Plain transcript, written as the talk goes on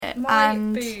here. My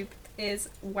and boob is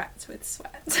wet with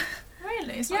sweat.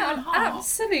 Really? It's Yeah, not even I'm hot.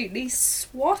 absolutely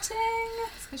swatting.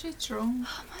 It's because you're drunk.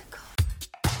 oh my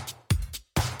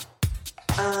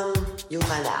god. You'll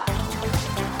find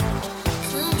out.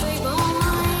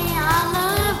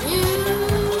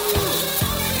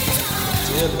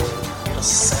 Dear Lord, a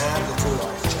sad little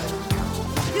life,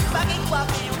 Jane. You fucking love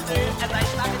me, you do, as I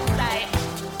fucking say.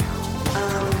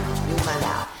 You'll find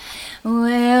out.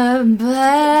 We're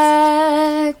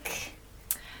back.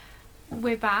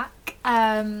 We're back.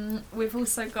 We've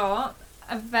also got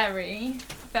a very,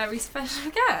 very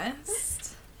special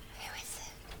guest. Who is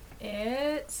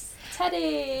It's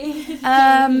Teddy.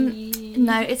 it?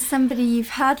 No, it's somebody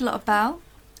you've heard a lot about.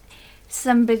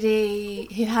 Somebody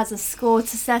who has a score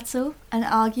to settle, an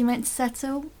argument to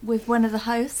settle with one of the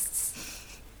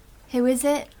hosts. Who is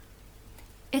it?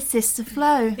 It's Sister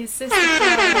Flo. It's Sister I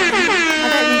Flo.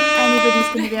 don't think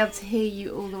anybody's going to be able to hear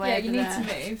you all the way Yeah, over you need there.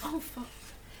 to move. Oh, fuck.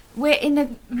 We're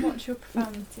in Watch your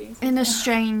profanities. a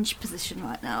strange position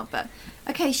right now, but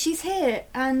okay, she's here,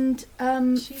 and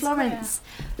She's Florence.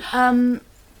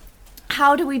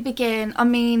 How do we begin? I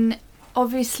mean,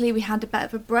 obviously we had a bit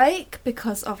of a break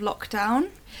because of lockdown,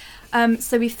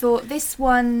 so we thought this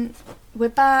one, we're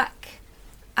back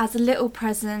as a little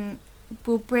present.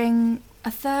 We'll bring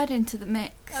a third into the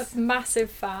mix, A massive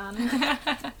fan.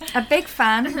 a big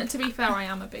fan, To be fair, I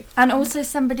am a big fan. and also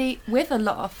somebody with a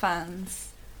lot of fans.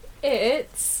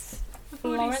 It's I've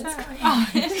already Florence. said.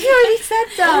 You already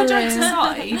said All jokes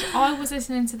darling. aside, I was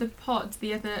listening to the pod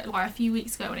a few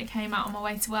weeks ago when it came out on my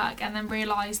way to work, and then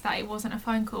realised that it wasn't a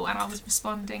phone call, and I was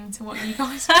responding to what you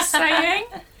guys were saying,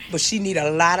 But she need a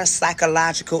lot of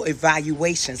psychological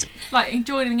evaluations. like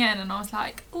joining in, and I was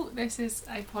like, "Oh, this is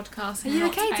a podcast." Are and you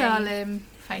not okay, a darling?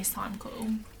 FaceTime call."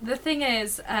 The thing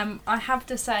is, I have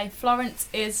to say, Florence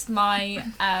is my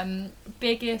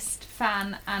biggest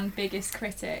fan and biggest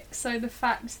critic. So the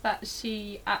fact that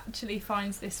she actually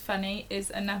finds this funny is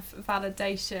enough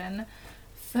validation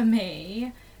for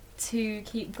me to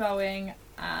keep going.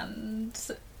 And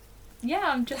yeah,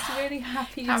 I'm just really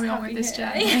happy Carry to on have with you this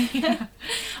here. journey.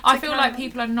 I feel like carry on.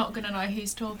 people are not going to know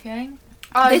who's talking.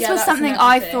 Oh, This yeah, was that's something another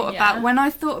I thing, thought yeah. about when I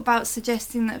thought about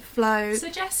suggesting that Flo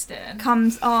Suggesting.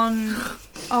 comes on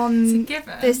It's a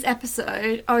given. this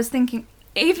episode. I was thinking,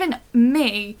 even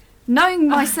me, knowing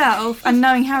myself and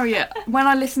knowing Harriet, when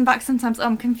I listen back, sometimes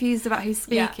I'm confused about who's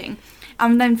Yeah. speaking,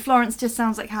 and then Florence just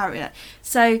sounds like Harriet.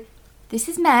 So this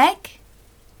is Meg.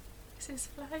 This is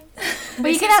Flo. Well,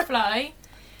 This you can is have- Flo.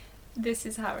 This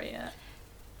is Harriet.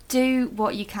 Do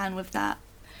what you can with that.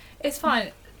 It's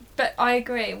fine. But I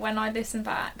agree, when I listen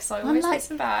back, so I I'm always like-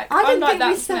 listen back, I I'm didn't like, think we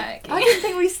that's sa- Meg. I didn't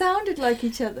think we sounded like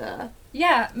each other.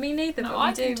 Yeah, me neither, No, but I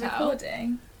we do can tell.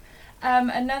 recording.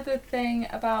 Another thing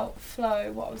about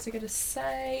Flo, what was I going to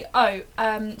say? Oh,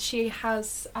 she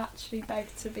has actually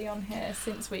begged to be on here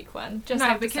since week 1. Just No,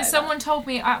 have to because say someone told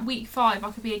me at week 5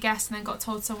 I could be a guest, and then got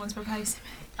told someone's replacing me.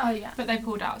 that. Oh, yeah. But they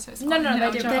pulled out, so it's No, fine. no, they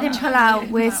Little didn't. joke. They didn't no, pull out.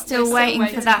 no, We're we're still still waiting for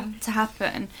waiting. that to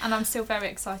happen. And I'm still very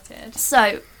excited.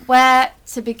 So, where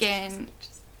to begin?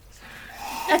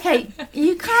 Okay,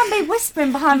 you can't be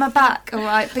whispering behind my back, all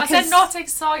right? I said not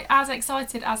as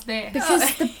excited as this.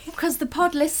 because the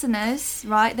pod listeners,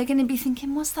 right? They're going to be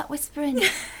thinking, "What's that whispering?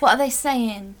 What are they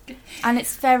saying?" And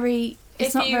it's very. It's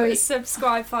If not you very.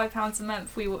 subscribe £5 a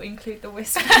month, we will include the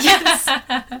whisper.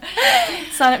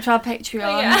 Sign up to our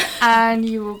Patreon, Yeah. and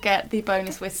you will get the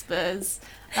bonus whispers,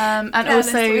 and Careless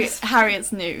also whispers.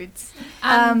 Harriet's nudes.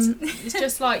 And it's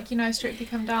just like, Strictly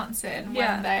Come Dancing,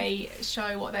 Yeah. when they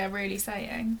show what they're really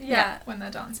saying. Yeah. When they're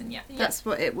dancing, yeah. That's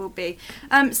what it will be.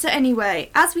 So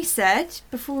anyway, as we said,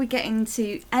 before we get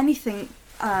into anything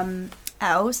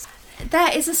else,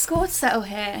 there is a score to settle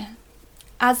here.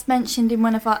 As mentioned in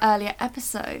one of our earlier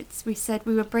episodes, we said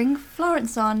we would bring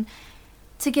Florence on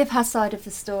to give her side of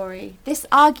the story. This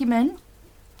argument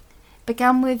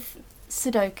began with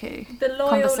Sudoku The loyal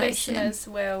conversation. listeners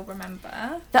will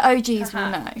remember. The OGs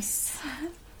Perhaps. will know.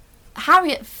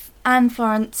 Harriet and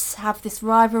Florence have this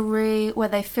rivalry where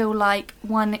they feel like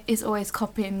one is always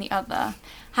copying the other.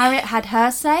 Harriet had her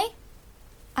say,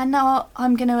 and now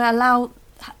I'm going to allow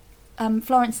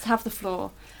Florence to have the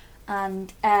floor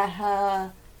and air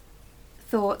her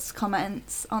thoughts,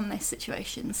 comments on this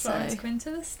situation. Florence So, Quinn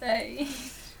to the stage.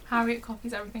 Harriet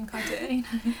copies everything I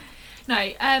do.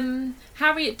 No,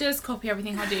 Harriet does copy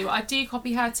everything I do. I do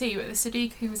copy her too, but the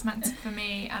Sudoku was meant for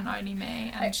me and only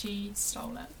me, and she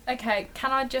stole it. Okay,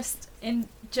 can I just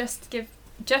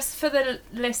for the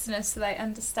listeners so they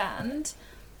understand?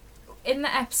 In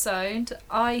the episode,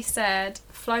 I said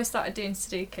Flo started doing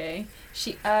Sudoku.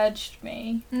 She urged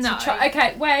me No. to try.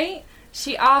 Okay, wait.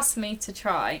 She asked me to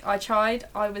try. I tried.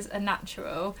 I was a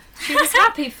natural. She was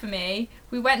happy for me.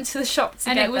 We went to the shop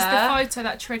together. And it was the photo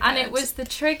that triggered. And it was the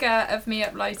trigger of me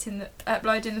uploading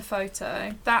the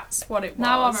photo. That's what it was.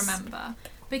 Now I remember.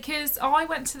 Because I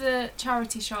went to the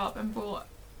charity shop and bought,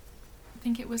 I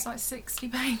think it was like 60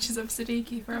 pages of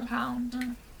Sudoku for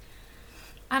 £1.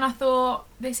 And I thought,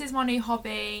 this is my new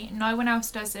hobby. No one else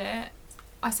does it.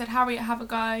 I said, Harriet, have a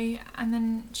go. And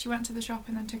then she went to the shop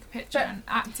and then took a picture and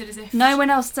acted as if... No one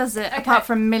else does it, apart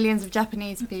from millions of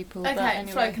Japanese people. Okay, but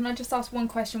anyway. Flo, can I just ask one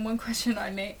question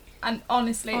only? And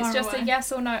honestly, it's just a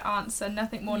yes or no answer,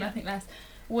 nothing more, nothing less.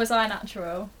 Was I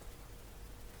natural?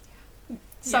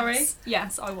 Sorry?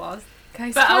 Yes, I was.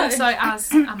 Okay, but also,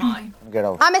 as am I. Get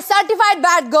out. I'm a certified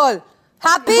bad girl.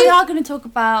 Happy? We are going to talk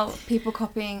about people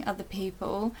copying other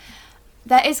people.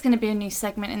 There is going to be a new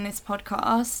segment in this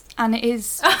podcast, and it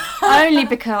is only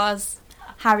because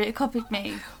Harriet copied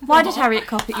me. Why did Harriet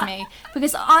copy me?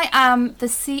 Because I am the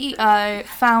CEO,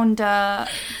 founder,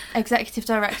 executive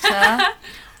director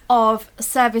of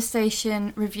Service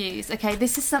Station Reviews. Okay,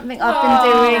 this is something I've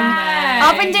been doing.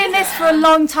 I've been doing this for a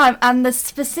long time, and the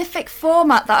specific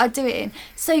format that I do it in.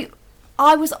 So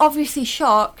I was obviously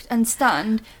shocked and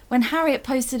stunned when Harriet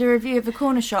posted a review of a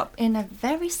corner shop in a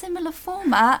very similar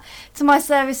format to my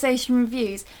Service Station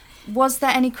Reviews. Was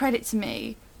there any credit to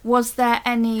me? Was there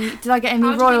any... Did I get any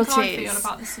royalties? How do you think I feel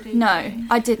about the Sudoku? No,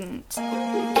 I didn't.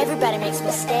 Everybody makes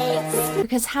mistakes.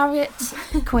 Because Harriet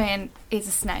Quinn is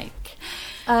a snake.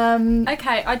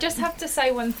 Okay, I just have to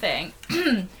say one thing.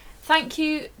 Thank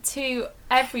you to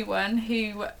everyone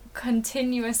who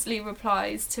continuously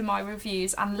replies to my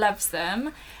reviews and loves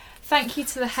them. Thank you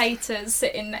to the haters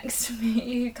sitting next to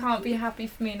me who can't be happy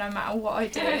for me no matter what I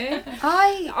do.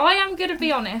 I am going to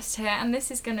be honest here, and this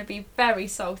is going to be very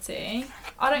salty.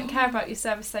 I don't care about your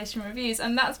Service Station Reviews,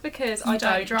 and that's because I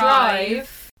don't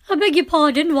drive. I beg your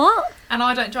pardon, what? And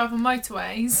I don't drive on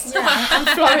motorways. Yeah, and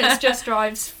Florence just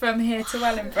drives from here to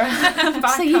Wellingborough.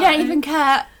 So you don't even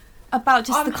care about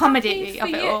just the comedy happy for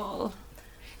of it you. all?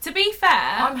 To be fair,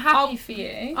 I'm happy for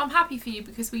you. I'm happy for you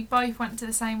because we both went to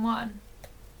the same one.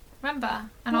 Remember?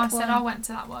 And What I said one? I went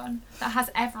to that one that has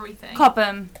everything.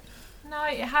 Cobham. No,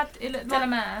 it looked like...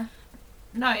 Delamere.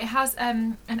 No, it has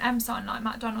an M sign like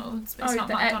McDonald's, but it's not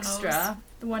the McDonald's. extra.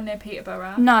 The one near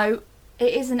Peterborough. No,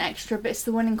 it is an extra, but it's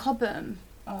the one in Cobham.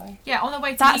 Oh. Yeah, on the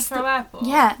way to That's Heathrow Airport.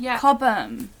 Yeah,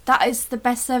 Cobham. That is the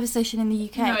best service station in the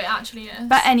UK. No, it actually is.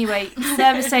 But anyway,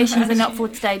 service stations are not for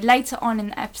today. Later on in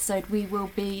the episode, we will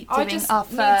be I doing just our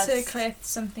first... need to clear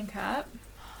something up.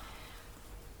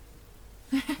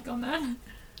 Go on then.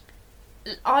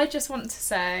 I just want to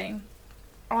say,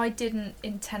 I didn't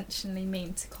intentionally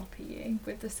mean to copy you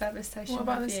with the Service Station What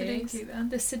about reviews. the Sudoku then?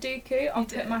 The Sudoku, I'll put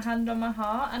did. my hand on my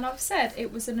heart, and I've said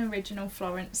it was an original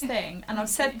Florence thing, and I've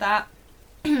said that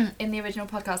in the original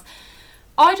podcast.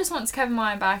 I just want to cover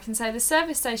my own back and say the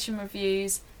Service Station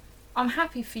Reviews, I'm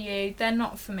happy for you, they're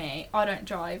not for me, I don't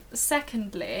drive.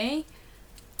 Secondly,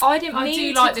 I didn't I mean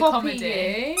do to like the copy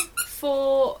comedy. you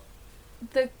for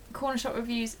the corner shop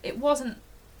reviews. It wasn't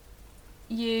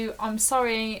you. I'm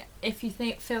sorry if you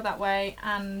feel that way,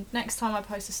 and next time I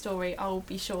post a story I'll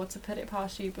be sure to put it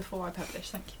past you before I publish.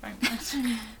 Thank you very much.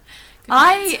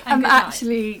 I And am good night.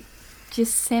 actually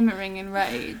just simmering in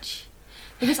rage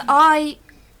because I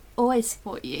always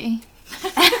support you.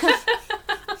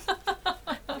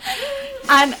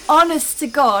 And honest to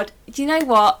God, do you know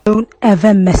what? Don't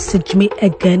ever message me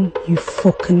again, you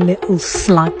fucking little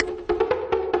slag.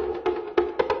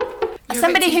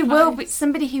 Somebody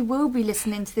who will be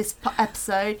listening to this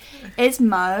episode is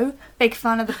Mo, big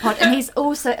fan of the pod, and he's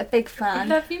also a big fan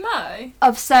Love you, Mo.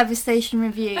 of Service Station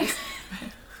Reviews,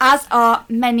 as are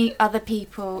many other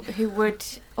people who would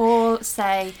all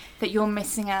say that you're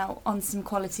missing out on some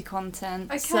quality content.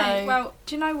 Okay, So, well,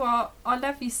 do you know what? I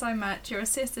love you so much. You're a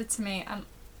sister to me, and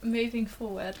moving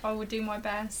forward, I will do my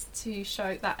best to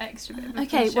show that extra bit of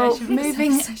okay, appreciation well, for the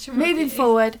Service Station moving reviews.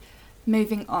 forward,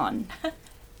 moving on.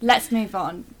 Let's move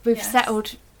on. We've Yes.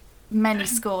 settled many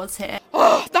scores here.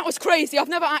 Oh, that was crazy. I've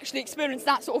never actually experienced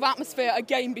that sort of atmosphere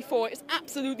again before. It's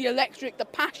absolutely electric, the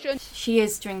passion. She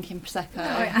is drinking Prosecco.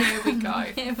 Oh, here we go.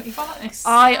 Here we go.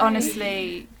 I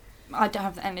honestly, I don't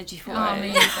have the energy for Oh, it. me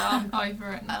either. I'm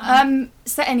over it now.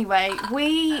 So anyway,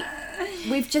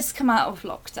 we've just come out of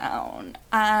lockdown,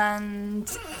 and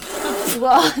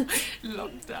well,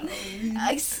 Lockdown.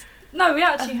 No, we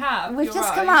actually have. we've You're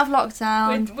just right. come out of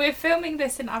lockdown. We're filming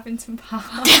this in Abington Park.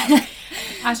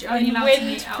 As you're only allowed to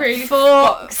meet out.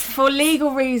 Windproof. For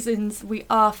legal reasons, we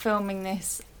are filming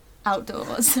this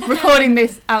outdoors, recording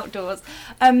this outdoors.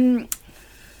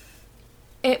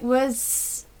 It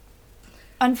was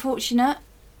unfortunate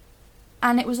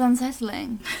and it was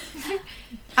unsettling.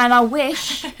 And I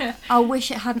wish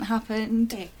it hadn't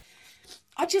happened.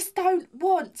 I just don't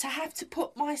want to have to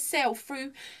put myself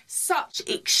through such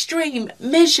extreme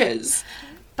measures.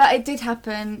 But it did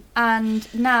happen, and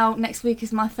now next week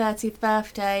is my 30th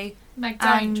birthday. Meg,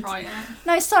 don't try it.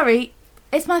 No, sorry,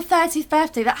 it's my 30th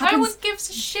birthday. That happens. No one gives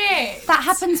a shit. That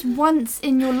happens once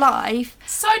in your life.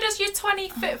 So does your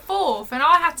 24th, and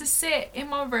I had to sit in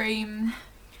my room.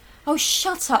 Oh,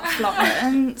 shut up,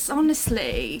 Florence.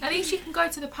 Honestly. At least you can go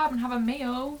to the pub and have a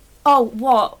meal. Oh,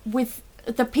 what? With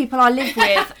the people I live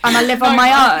with, and I live on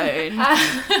my own.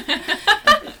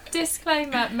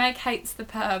 Disclaimer: Meg hates the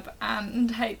pub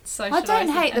and hates socialising. I don't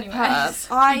hate the pub.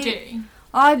 You do.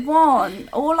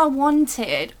 All I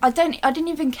wanted. I didn't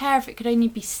even care if it could only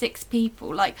be 6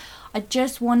 people. Like, I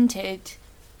just wanted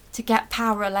to get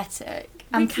paralytic.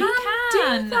 And we can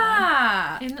do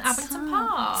that in Abington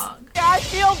Park. I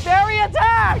feel very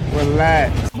attacked.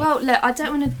 Relax. Well, look, I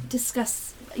don't want to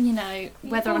discuss,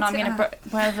 whether or not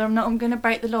I'm going to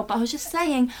break the law. But I was just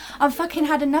saying, I've fucking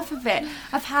had enough of it.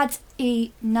 I've had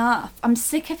enough. I'm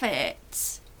sick of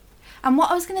it. And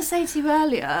what I was going to say to you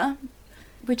earlier,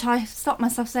 which I stopped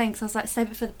myself saying because I was like,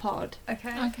 save it for the pod.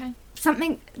 Okay.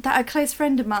 Something that a close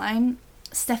friend of mine,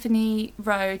 Stephanie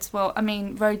Rhodes.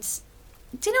 Rhodes.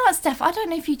 Do you know what, Steph? I don't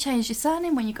know if you changed your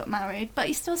surname when you got married, but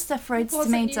you're still Steph Rhodes to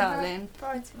me, darling.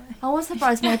 I was a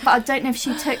bridesmaid, but I don't know if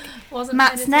she took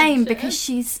Matt's name because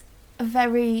she's a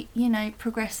very,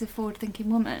 progressive, forward-thinking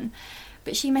woman.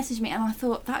 But she messaged me, and I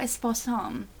thought that is spot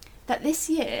on. That this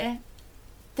year,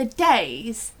 the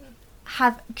days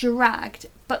have dragged,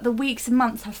 but the weeks and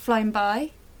months have flown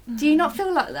by. Mm-hmm. Do you not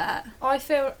feel like that? I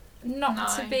feel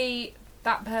not to be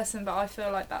that person, but I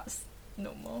feel like that's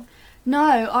normal. No,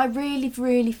 I really,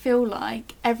 really feel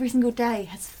like every single day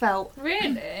has felt...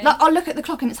 Really? Like, I look at the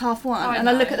clock and it's 1:30, and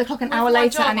I look at the clock an hour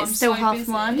later and it's still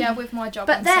 1:30. Yeah, with my job,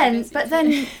 but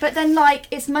then, like,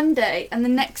 it's Monday, and the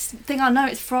next thing I know,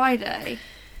 it's Friday.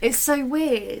 It's so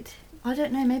weird. I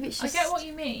don't know, maybe it's just... I get what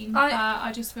you mean,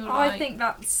 I just feel like... I think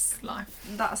that's life.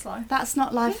 That's life. That's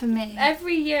not life for me.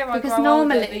 Every year I grow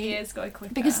older, the years go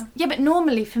quicker. But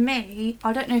normally for me,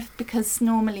 I don't know if because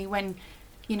normally when...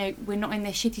 we're not in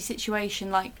this shitty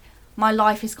situation, like, my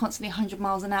life is constantly 100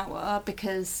 miles an hour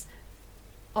because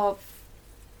of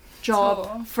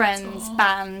job, friends,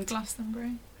 band.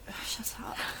 Glastonbury. Shut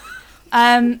up.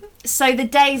 So the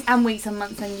days and weeks and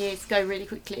months and years go really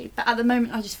quickly. But at the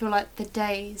moment, I just feel like the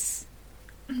days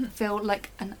feel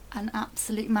like an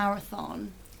absolute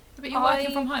marathon. But you're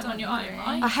working from home on your own,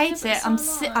 right? I hate it.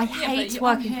 I hate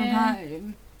working from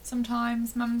home.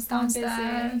 Sometimes mum's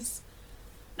downstairs.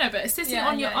 No, but sitting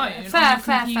on your own fair,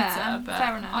 on your computer, but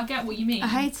fair enough. I get what you mean. I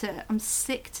hate it. I'm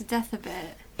sick to death of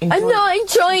it. I'm not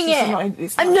enjoying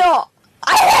it. I'm not.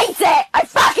 I hate it. I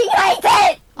fucking hate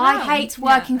it. I hate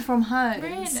working from home.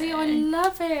 Really? See, I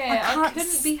love it. I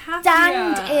couldn't be happier.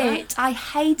 Stand it. I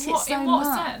hate it so in what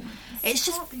much. Sense? It's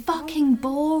just fucking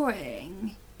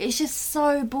boring. It's just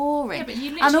so boring. Yeah, but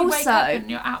you literally wake up and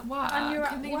you're at work.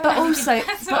 But also,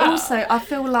 I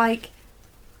feel like...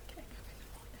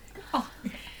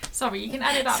 Sorry, you can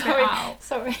edit that bit out.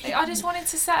 Sorry. I just wanted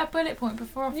to set a bullet point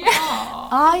before I forgot.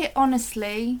 I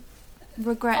honestly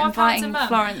regret inviting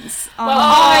Florence.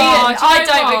 I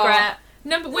don't regret.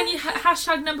 When you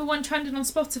hashtag #1 trending on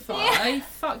Spotify,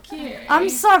 fuck you. I'm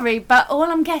sorry, but all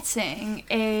I'm getting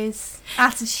is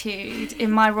attitude in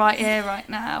my right ear right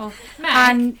now. Meg,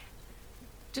 and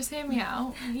just hear me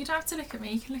out. You don't have to look at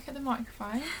me. You can look at the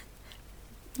microphone.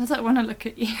 I don't want to look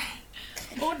at you.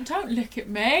 Oh, don't look at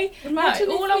me. Imagine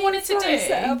all I wanted to do.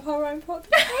 Set up our own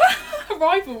podcast.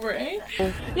 Rivalry.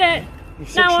 Yeah.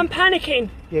 Now I'm panicking.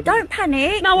 Yeah, don't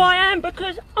panic. No, I am,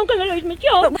 because I'm going to lose my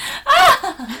job.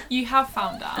 You have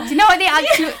found out. Do you know what the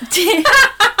actual...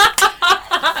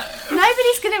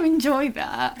 Nobody's going to enjoy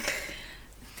that.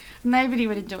 Nobody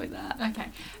would enjoy that. Okay.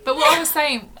 But what I was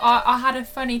saying, I had a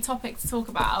funny topic to talk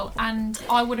about and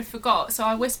I would have forgot, so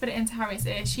I whispered it into Harry's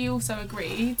ear. She also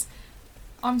agreed.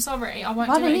 I'm sorry, I won't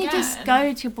do it again. Why don't you just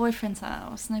go to your boyfriend's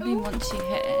house? Nobody wants you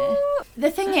here. The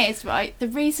thing is, right, the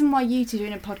reason why you two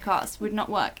doing a podcast would not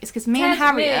work is because me and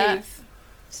Harriet...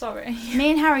 Sorry. Me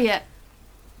and Harriet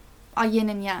are yin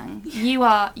and yang. You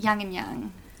are yang and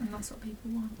yang. And that's what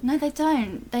people want. No, they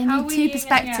don't. They need two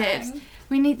perspectives.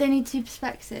 They need two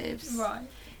perspectives. Right.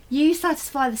 You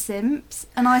satisfy the simps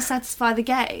and I satisfy the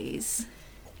gays.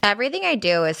 Everything I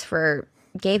do is for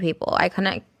gay people. I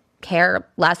couldn't care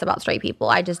less about straight people.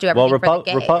 I just do everything for the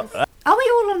gays. Are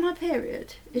we all on our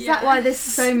period? Is that why there's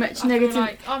so much negative?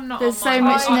 Like, there's so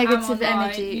much negative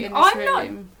energy in this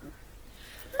room.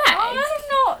 I'm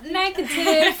not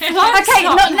negative. Okay,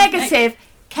 not negative.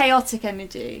 chaotic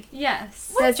energy.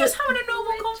 Yes. We're There's just a- having a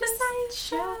normal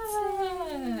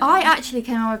conversation. I actually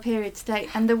came on my period today,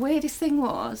 and the weirdest thing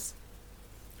was,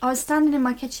 I was standing in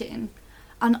my kitchen,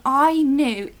 and I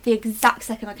knew the exact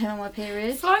second I came on my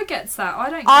period. Flo gets that. I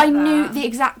don't get I that. knew the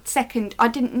exact second. I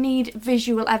didn't need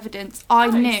visual evidence. I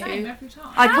Oh, knew same every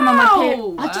time. I'd come on my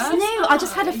period. How? I just knew. I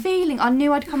just had a feeling. I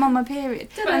knew I'd come on my period.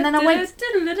 And then I went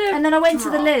to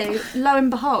the loo. Lo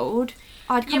and behold,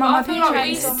 I'd come Yeah, on my but I feel,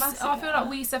 period. I feel like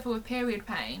we suffer with period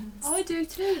pains. I do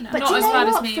too now. But Not do you as know bad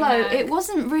as what, me, Flo? Meg. It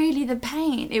wasn't really the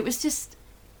pain. It was just,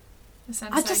 The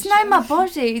I just sensation. know my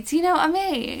body. Do you know what I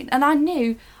mean? And I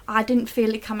knew I didn't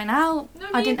feel it coming out. No,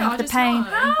 I didn't neither, have I the just pain.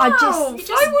 know. I just.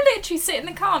 Flo will literally sit in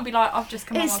the car and be like, I've just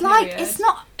come on It's my like period.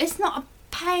 it's not a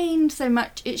pain so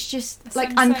much. It's just A like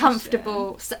sensation.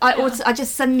 uncomfortable. So I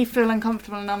just suddenly feel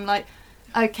uncomfortable, and I'm like,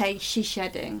 okay, she's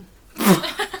shedding.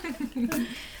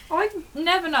 I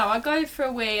never know. I go for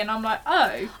a wee and I'm like,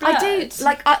 oh, I do blood.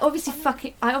 like. I obviously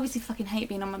fucking hate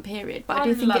being on my period, but I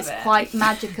do I think love it's it. quite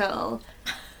magical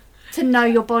to know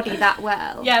your body that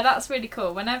well. Yeah, that's really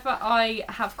cool. Whenever I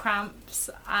have cramps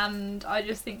and I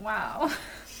just think, wow.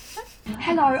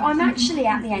 Hello, I'm actually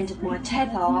at the end of my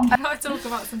tether. I'd like to talk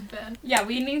about something. Yeah,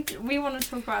 we want to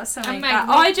talk about something And Meg, that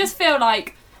I just feel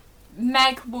like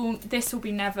Meg will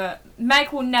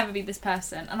never be this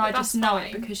person, and I But just that's know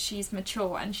fine. it because she's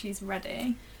mature and she's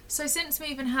ready. So since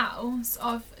moving house,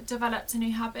 I've developed a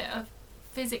new habit of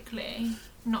physically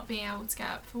not being able to get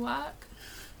up for work.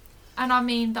 And I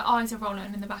mean, the eyes are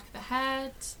rolling in the back of the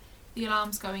head, the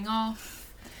alarm's going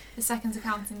off, the seconds are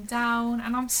counting down,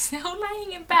 and I'm still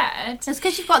laying in bed. It's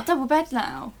because you've got a double bed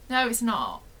now. No, it's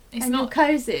not. It's and not. you're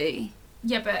cosy.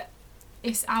 Yeah, but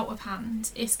it's out of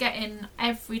hand. It's getting,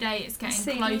 every day it's getting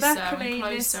See, closer luckily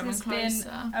and this closer has and closer.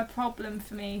 been a problem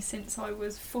for me since I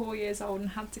was 4 years old and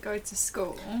had to go to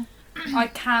school.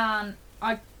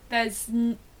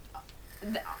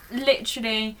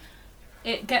 Literally,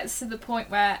 it gets to the point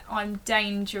where I'm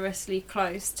dangerously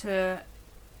close to,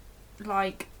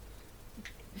 like,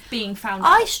 being found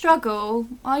I out. struggle.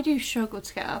 I do struggle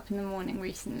to get up in the morning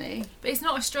recently. But it's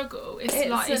not a struggle. It's It's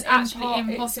like it's an actually it's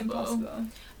impossible. impossible.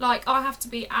 Like I have to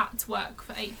be at work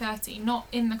for 8:30, not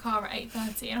in the car at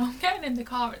 8:30, and I'm getting in the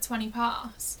car at 20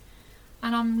 past,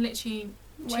 and I'm literally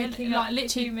Waking like up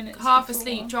literally 2 minutes half before.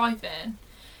 asleep driving.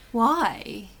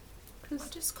 Why? I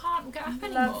just can't get up Love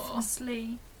anymore.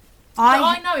 sleep. But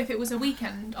I know if it was a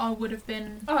weekend, I would have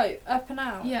been. Oh, up and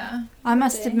out. Yeah. I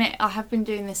must admit, I have been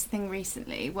doing this thing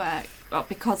recently where, well,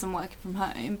 because I'm working from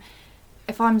home,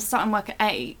 if I'm starting work at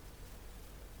 8,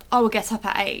 I will get up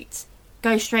at 8,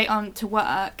 go straight on to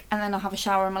work, and then I'll have a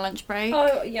shower on my lunch break.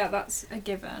 Oh, yeah, that's a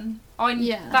given.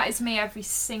 That is me every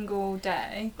single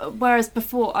day. Whereas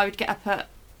before, I would get up at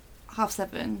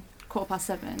 7:30,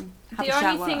 7:15, have The a shower.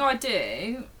 only thing I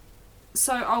do,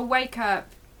 so I'll wake up,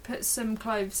 put some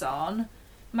clothes on,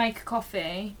 make a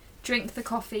coffee, drink the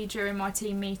coffee during my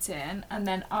team meeting, and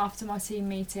then after my team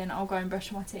meeting I'll go and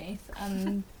brush my teeth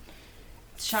and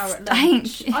shower at lunch.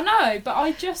 Stank. I know, but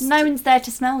I just... No one's there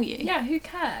to smell you. Yeah, who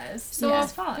cares? So Yeah, I've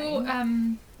it's fine. bought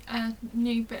a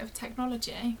new bit of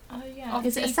technology. Oh, yeah. Of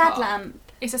Is it a Depop. sad lamp?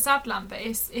 It's a sad lamp, but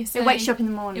it's It wakes you up in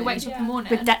the morning. It wakes you up in the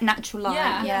morning With that natural light,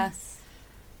 Yeah. yes.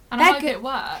 and They're I hope good. it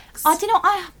works. I do you know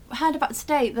what I heard about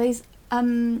today? Those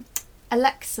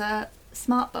Alexa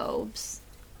smart bulbs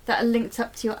that are linked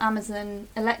up to your Amazon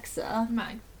Alexa.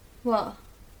 Meg. What?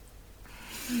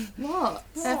 What?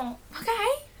 Okay.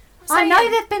 I know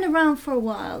they've been around for a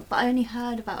while, but I only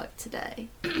heard about it today.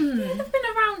 They've been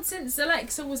around since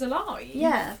Alexa was alive.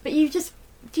 Yeah, but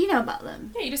do you know about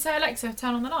them? Yeah, you just say Alexa,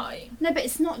 turn on the light. No, but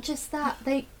it's not just that.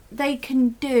 They can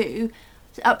do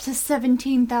up to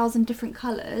 17,000 different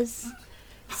colours.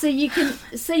 So you put...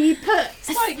 It's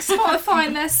like Spotify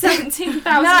and their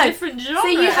 17,000 No. different genres. So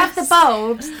you have the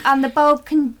bulbs, and the bulb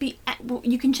can be...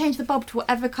 You can change the bulb to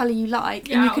whatever colour you like.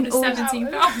 Yeah, and you can out of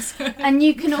 17,000. And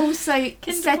you can also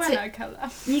Kinder set Bueno it... colour.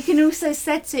 You can also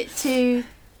set it to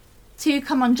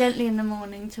come on gently in the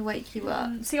morning to wake you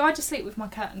up. See, I just sleep with my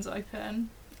curtains open.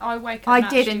 I wake up I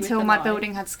did naturally with until the my light.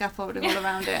 building had scaffolding all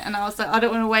around it, and I was like, I don't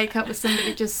want to wake up with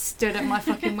somebody just stood at my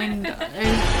fucking window.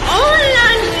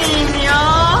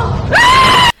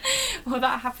 Well,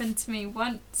 that happened to me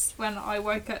once when I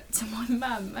woke up to my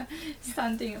mum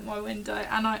standing at my window,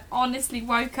 and I honestly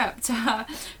woke up to her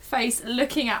face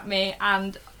looking at me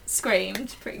and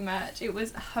screamed, pretty much. It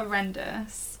was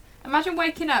horrendous. Imagine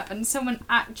waking up and someone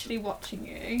actually watching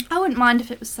you. I wouldn't mind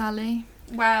if it was Sally.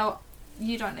 Well,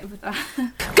 you don't live with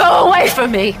her. Go away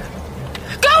from me!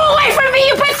 Go away from me,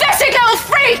 you pathetic little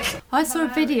freak! I saw a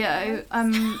video.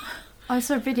 I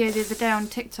saw a video the other day on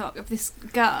TikTok of this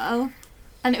girl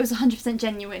and it was 100%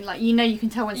 genuine. Like, you know, you can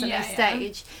tell when something's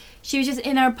staged. She was just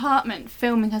in her apartment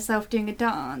filming herself doing a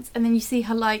dance, and then you see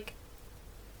her like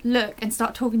look and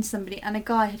start talking to somebody, and a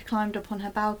guy had climbed up on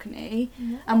her balcony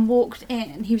and walked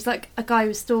in. He was like a guy who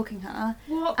was stalking her,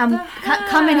 and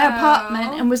come in her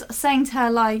apartment and was saying to her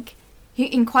like,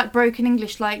 in quite broken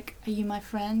English, like, "Are you my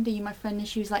friend? Are you my friend?" And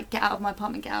she was like, "Get out of my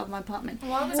apartment! Get out of my apartment!"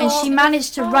 And she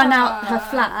managed to run out her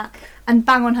flat and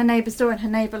bang on her neighbour's door, and her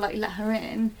neighbour like let her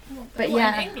in. But in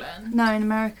England? No, in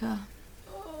America.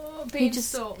 He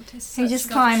just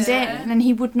climbed in and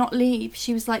he would not leave.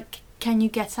 She was like, "Can you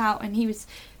get out?" And he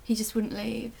just wouldn't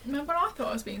leave. Remember, I thought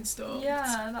I was being stalked.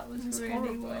 Yeah, that was really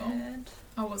horrible. Weird.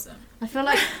 I wasn't. I feel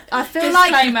like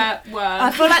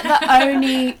the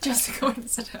only just a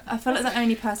coincidence. I feel like the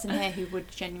only person here who would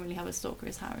genuinely have a stalker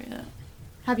is Harriet.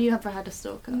 Have you ever had a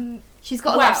stalker? She's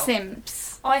got a lot of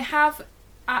simps. I have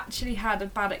actually had a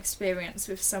bad experience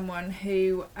with someone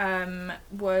who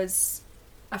was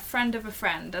a friend of a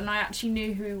friend, and I actually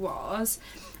knew who he was,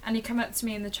 and he came up to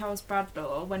me in the Charles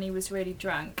Bradlaugh when he was really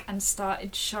drunk and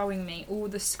started showing me all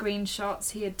the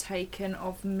screenshots he had taken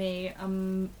of me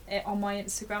on my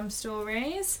Instagram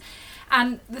stories.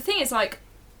 And the thing is, like,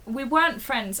 we weren't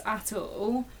friends at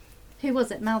all. Who was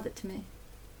it? Mouth it to me.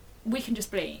 We can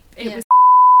just bleep. It was.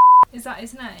 Is that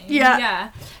his name?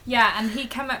 Yeah. Yeah, and he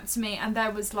came up to me and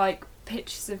there was like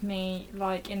pictures of me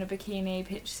like in a bikini,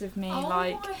 pictures of me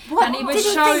and he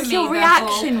was showing me your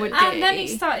reaction would be? And then he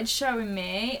started showing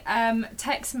me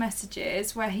text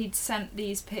messages where he'd sent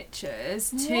these pictures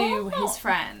to his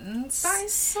friends. That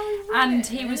is so weird. And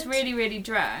he was really, really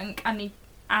drunk,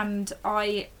 and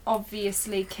I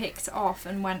obviously kicked off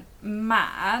and went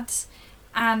mad.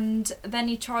 And then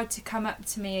he tried to come up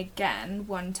to me again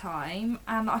one time,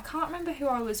 and I can't remember who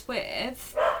I was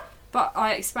with, but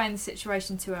I explained the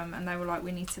situation to him and they were like,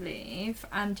 "We need to leave."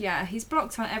 And yeah, he's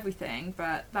blocked on everything,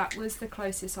 but that was the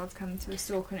closest I've come to a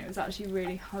stalker, and it was actually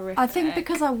really horrific. I think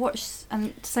because I watch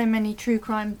so many true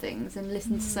crime things and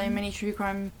listen to so many true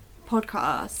crime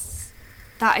podcasts,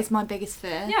 that is my biggest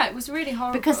fear. Yeah, it was really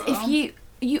horrible. Because if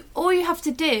you all you have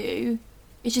to do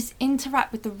is just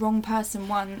interact with the wrong person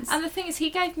once. And the thing is, he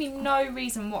gave me no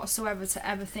reason whatsoever to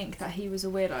ever think that he was a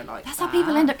weirdo like That's that. how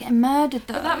people end up getting murdered,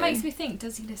 though. But that makes me think,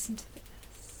 does he listen to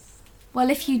this? Well,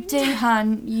 if you do,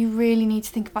 hun, you really need to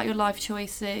think about your life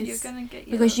choices. You're gonna get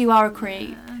because you are a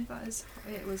creep. Yeah,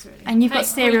 it was really. And you've got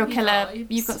serial killer.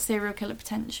 You've got serial killer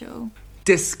potential.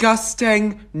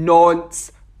 Disgusting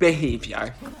nonce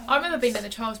behaviour. I remember being at the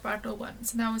Charles Bradlaugh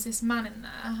once, and there was this man in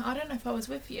there. I don't know if I was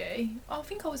with you. I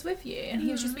think I was with you, and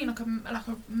he was just being like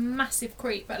a massive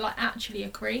creep, but like actually a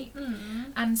creep.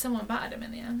 And someone battered him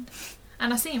in the end.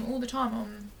 And I see him all the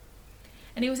time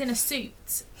and he was in a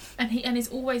suit, and he's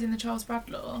always in the Charles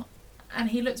Bradlaugh,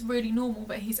 and he looks really normal,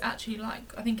 but he's actually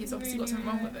like, I think he's obviously got something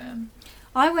wrong with him.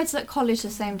 I went to college the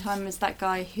same time as that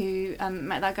guy who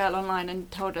met that girl online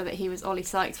and told her that he was Ollie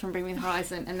Sykes from Bring Me the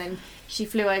Horizon, and then she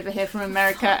flew over here from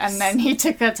America, and then he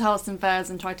took her to Harleston Fairs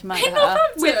and tried to murder her.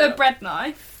 With a bread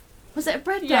knife. Was it a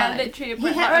bread knife? Yeah, literally a bread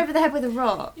knife. He hit her over the head with a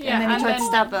rock, and then he tried to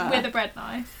stab her. With a bread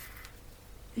knife.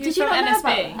 Did you not know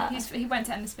about that? He went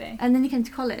to NSB. And then he came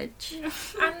to college.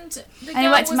 And the he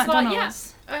girl went to was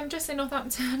McDonald's. like, I'm just in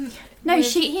Northampton. No,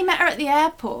 he met her at the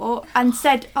airport and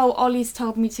said, "Oh, Ollie's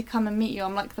told me to come and meet you.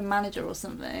 I'm like the manager or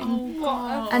something." Oh,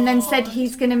 God. And then said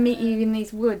he's going to meet you in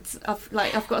these woods. I've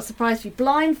got a surprise for you.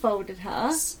 Blindfolded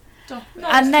her. Stop it.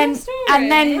 And then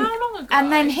How long ago?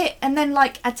 and then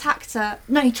like attacked her.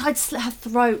 No, he tried to slit her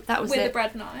throat. That was with it. a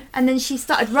bread knife. And then she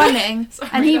started running, Sorry,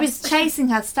 and he was chasing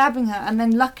her, stabbing her. And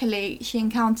then luckily she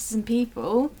encountered some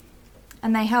people,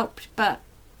 and they helped. But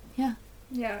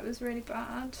yeah, it was really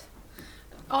bad.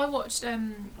 I watched,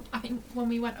 I think when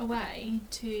we went away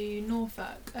to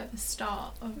Norfolk at the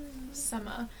start of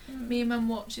summer, me and Mum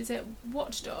watched, is it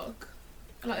Watchdog?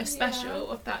 Like a special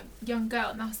of that young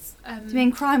girl, and that's... do you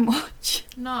mean Crime Watch?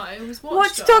 No, it was Watchdog.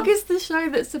 Watchdog is the show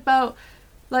that's about,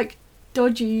 like,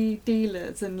 dodgy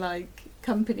dealers and, like,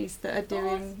 companies that are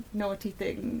doing naughty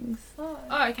things. Oh,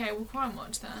 okay, well, Crime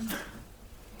Watch then.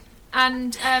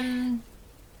 And,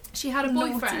 she had a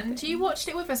boyfriend. You watched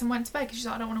it with us and went to bed because she's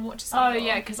like, I don't want to watch this anymore. Oh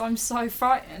yeah, because I'm so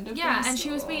frightened of yeah, being and she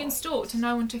was being stalked and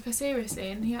no one took her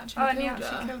seriously, and he actually killed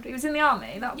her. He was in the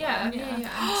army, that yeah, one.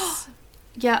 Yeah.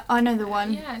 Yeah, I know the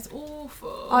one. Yeah, it's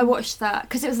awful. I watched that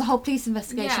because it was the whole police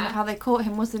investigation of how they caught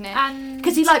him, wasn't it? And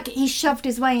because he shoved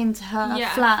his way into her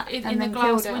flat in and the then glass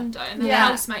killed her. window, and the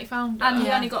housemate found her. And he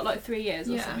only got like 3 years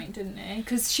or something, didn't he?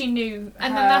 Because she knew.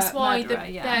 And then that's why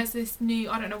there's this new,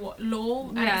 I don't know what law,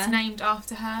 and it's named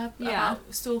after her about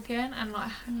stalking and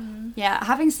like. Yeah,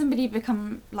 having somebody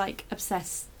become like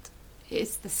obsessed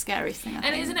is the scariest thing. I And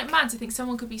think. isn't it mad to think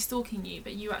someone could be stalking you,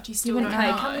 but you actually still wouldn't don't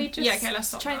know? know. Can we just let's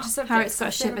stop change now. the subject? Harriet's got a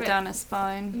I feel shiver bit- down her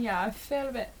spine. Yeah, I feel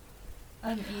a bit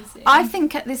uneasy. I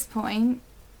think at this point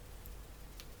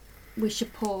we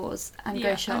should pause and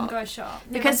go shop. And go shop.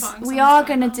 Because that's fine, we sounds are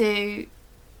fine going to now. do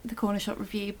the corner shop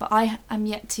review, but I am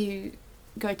yet to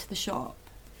go to the shop.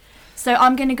 So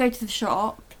I'm going to go to the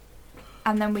shop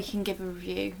and then we can give a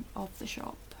review of the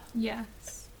shop.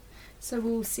 Yes. So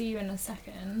we'll see you in a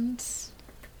second.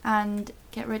 And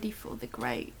get ready for the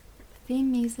great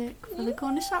theme music for the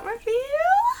corner shop review.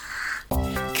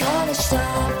 Corner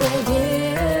shop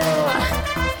review.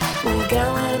 We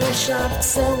go in the shop,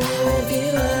 so we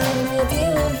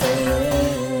reviewing for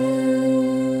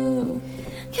you.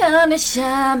 Corner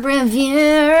shop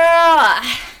review.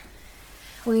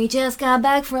 We just got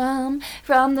back from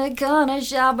the corner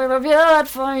shop. We reviewed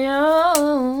for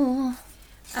you.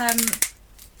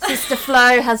 Sister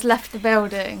Flo has left the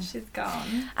building. She's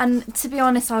gone. And to be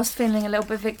honest, I was feeling a little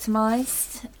bit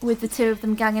victimised with the two of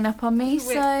them ganging up on me.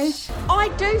 So I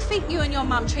do think you and your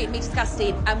mum treat me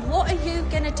disgusting, and what are you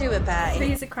going to do about it?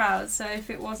 Please a crowd, so if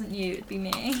it wasn't you, it'd be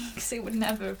me, because it would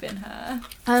never have been her.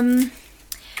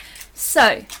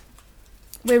 So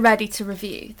we're ready to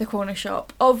review the corner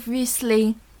shop.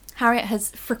 Obviously, Harriet has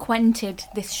frequented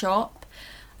this shop.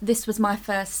 This was my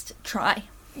first try.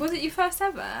 Was it your first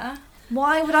ever?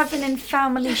 Why would I have been in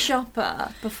Family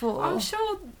Shopper before? I'm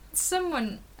sure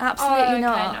someone... Absolutely okay,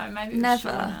 not. No, maybe it was Never.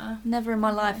 Shauna. Never in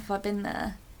my life have I been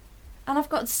there. And I've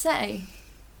got to say,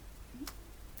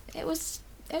 it was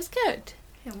good.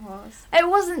 It was. It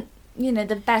wasn't,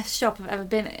 the best shop I've ever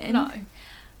been in. No.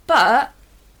 But,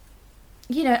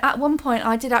 at one point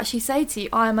I did actually say to you,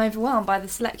 I am overwhelmed by the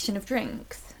selection of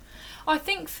drinks. I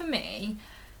think for me,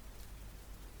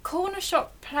 corner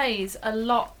shop plays a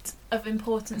lot of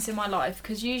importance in my life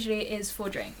because usually it is for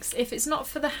drinks. If it's not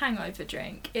for the hangover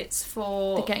drink, it's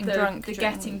for The getting drunk drink.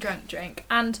 getting drunk drink.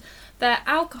 And their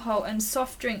alcohol and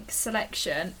soft drink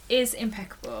selection is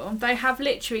impeccable. They have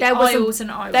literally aisles and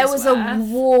aisles. There was a worth.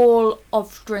 wall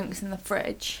of drinks in the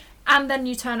fridge. And then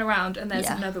you turn around and there's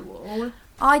Yeah. another wall.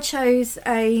 I chose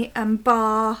a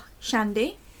bar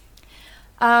shandy.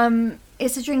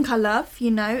 It's a drink I love,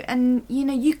 and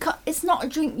it's not a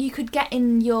drink you could get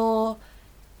in your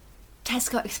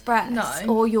Tesco Express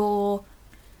or your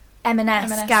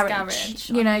M&S garage.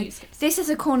 This is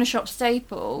a corner shop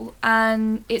staple,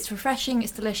 and it's refreshing,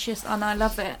 it's delicious, and I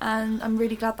love it, and I'm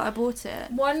really glad that I bought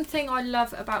it. One thing I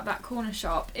love about that corner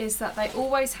shop is that they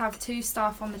always have 2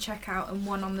 staff on the checkout and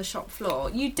 1 on the shop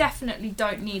floor. You definitely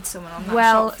don't need someone on that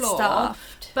shop floor.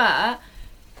 Well-staffed. But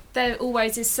there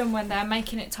always is someone there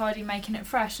making it tidy, making it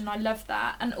fresh, and I love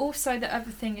that. And also the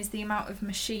other thing is the amount of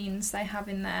machines they have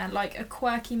in there, like a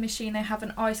quirky machine, they have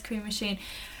an ice cream machine,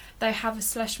 they have a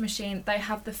slush machine, they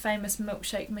have the famous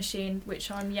milkshake machine,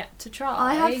 which I'm yet to try.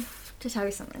 I have to tell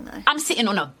you something though. I'm sitting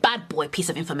on a bad boy piece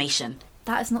of information.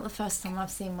 That is not the first time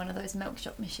I've seen one of those milk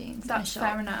shop machines. That's in a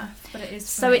shop. fair enough, but it is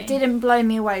for So me. it didn't blow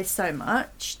me away so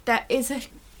much. There is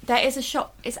a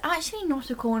shop. It's actually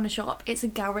not a corner shop. It's a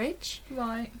garage.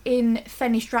 Right. In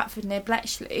Fenny Stratford near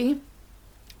Bletchley.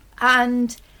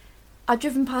 And I've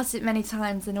driven past it many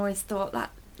times and always thought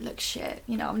that looks shit.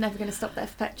 I'm never going to stop there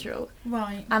for petrol.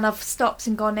 Right. And I've stopped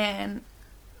and gone in.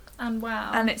 And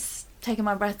wow. And it's taken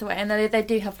my breath away. And they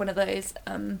do have one of those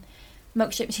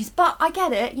milkshake machines. But I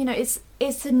get it.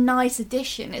 It's a nice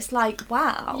addition. It's like,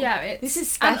 wow. Yeah, this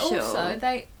is special. And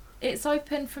also, it's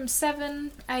open from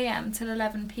 7 a.m. till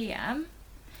 11 p.m.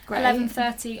 Great.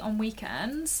 11:30 on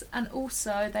weekends, and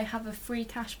also they have a free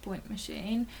cash point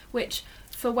machine, which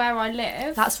for where I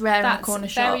live, that's rare in a corner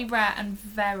shop. Very rare and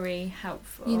very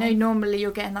helpful. Normally you're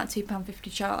getting that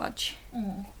 £2.50 charge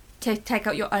to take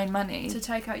out your own money.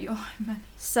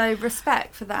 So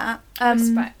respect for that.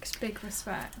 Big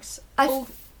respect.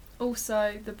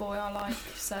 Also, the boy I like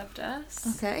served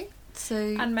us. Okay.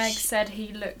 And Meg said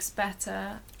he looks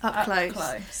better up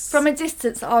close. From a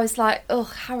distance, I was like, "Oh,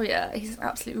 Harriet, he's an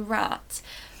absolute rat."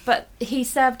 But he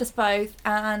served us both,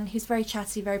 and he's very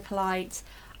chatty, very polite,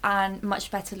 and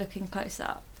much better looking close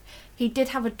up. He did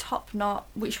have a top knot,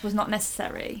 which was not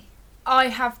necessary. I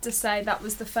have to say that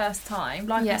was the first time.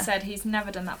 Like I said, he's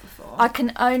never done that before. I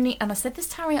can only, and I said this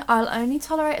to Harriet, I'll only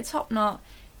tolerate a top knot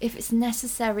if it's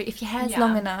necessary, if your hair's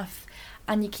long enough,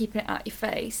 and you're keeping it out your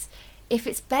face. If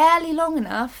it's barely long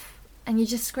enough and you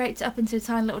just scraped it up into a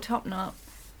tiny little top knot,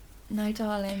 no,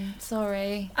 darling,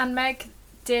 sorry. And Meg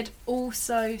did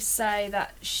also say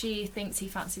that she thinks he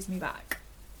fancies me back.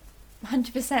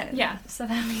 100%. Yeah, so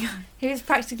there we go. He was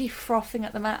practically frothing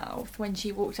at the mouth when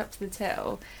she walked up to the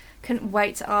till. Couldn't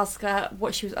wait to ask her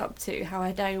what she was up to, how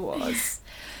her day was.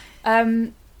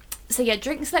 So yeah,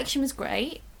 drink selection was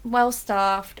great. Well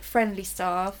staffed, friendly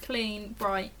staff. Clean,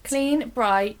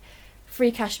 bright.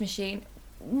 Free cash machine.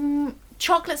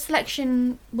 Chocolate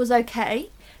selection was okay.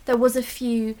 There was a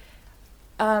few,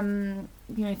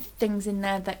 things in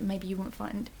there that maybe you wouldn't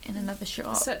find in another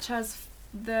shop. Such as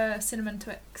the cinnamon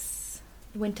Twix.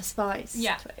 Winter Spice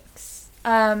Yeah. Twix.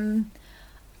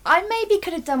 I maybe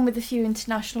could have done with a few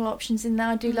international options in there.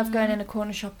 I do love going in a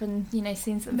corner shop and,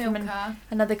 seeing something from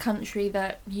another country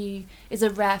that is a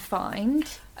rare find.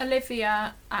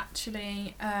 Olivia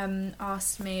actually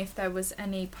asked me if there was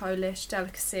any Polish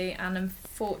delicacy, and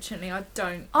unfortunately I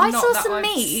don't. I Not saw that some I've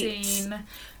meat. Seen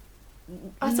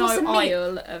I saw some meat.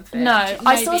 aisle of it. No, I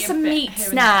Maybe saw a some bit meat here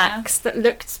and snacks that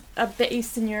looked a bit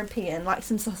Eastern European, like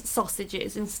some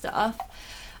sausages and stuff.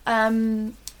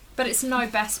 But it's no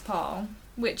Best Pal,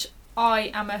 which I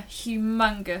am a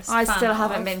humongous I fan still of.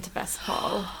 haven't been to Best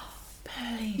Pal.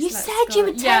 Please, You let's said go. you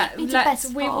would take me to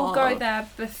Best We will Pal. go there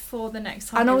before the next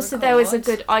time. And we also record. there was a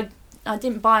good... I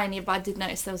didn't buy any, but I did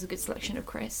notice there was a good selection of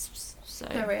crisps. So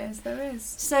There is.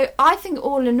 So I think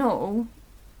all in all,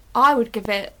 I would give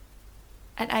it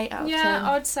an 8 out of 10.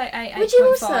 Yeah, I'd say 8, 8.5. Would you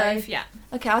also? Yeah.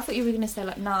 Okay, I thought you were going to say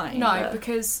like 9. No, but-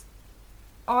 because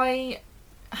I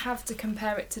have to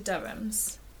compare it to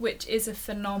Durham's, which is a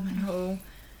phenomenal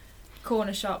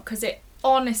corner shop, because it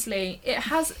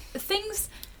has things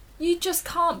you just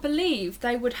can't believe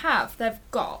they've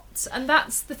got, and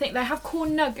that's the thing. They have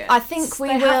corn nuggets. I think we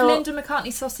have will- Linda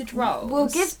McCartney sausage rolls. We'll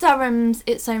give Durham's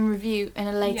its own review in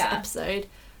a later Yeah. episode.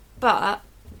 But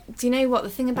do you know what the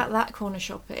thing about that corner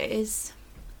shop is?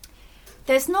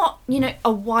 There's not,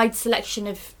 a wide selection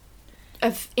of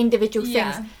individual things,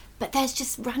 Yeah. but there's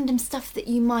just random stuff that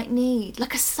you might need,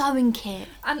 like a sewing kit.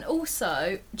 And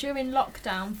also, during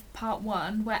lockdown part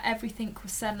 1, where everything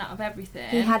was sent out of everything,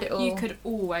 He had it all. you could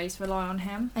always rely on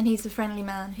him. And he's a friendly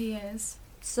man. He is.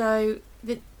 So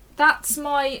that's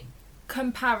my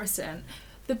comparison.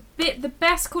 The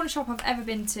best corner shop I've ever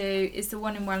been to is the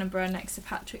one in Wellingborough next to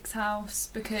Patrick's house,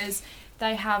 because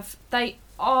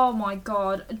oh my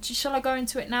god, shall I go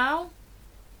into it now?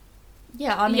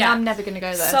 Yeah, I mean, I'm never going to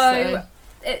go there. So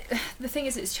the thing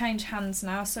is, it's changed hands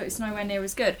now, so it's nowhere near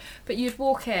as good. But you'd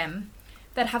walk in,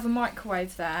 they'd have a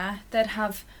microwave there, they'd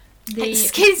have the...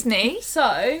 Excuse me?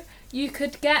 So you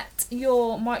could get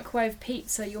your microwave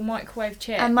pizza, your microwave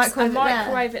chips, And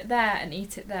microwave it there and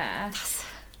eat it there.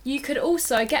 You could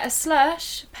also get a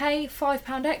slush, pay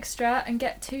 £5 extra, and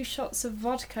get 2 shots of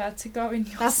vodka to go in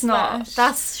your slush.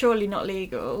 That's surely not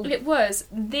legal. It was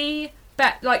the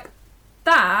best.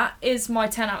 That is my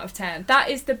 10 out of 10. That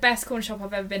is the best corner shop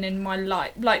I've ever been in my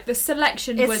life. Like, the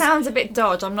selection It was... sounds a bit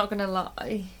dodge, I'm not going to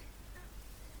lie.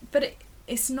 But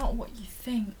it's not what you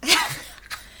think.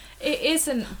 It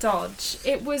isn't dodge.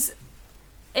 It was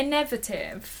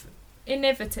innovative.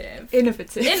 Innovative.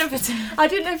 Innovative. I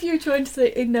didn't know if you were trying to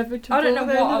say inevitable. I don't know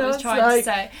what I was trying to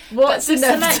say. What's But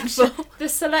inevitable? the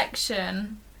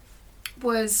selection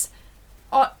was...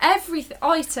 every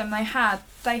item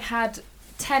they had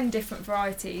 10 different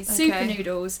varieties. Okay. Super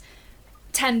noodles,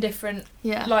 10 different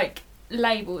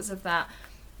labels of that.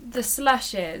 The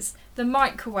slushes, the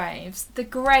microwaves, the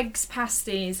Greggs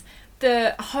pasties,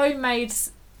 the homemade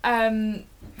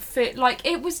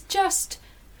it was just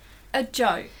a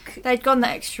joke. They'd gone the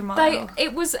extra mile.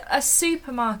 It was a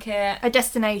supermarket, a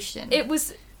destination. It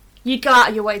was... You'd go out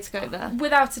of your way to go there.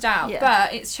 Without a doubt. Yeah.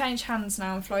 But it's changed hands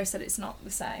now, and Flo said it's not the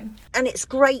same. And it's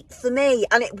great for me,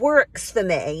 and it works for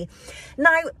me.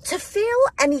 Now, to feel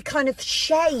any kind of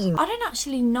shame... I don't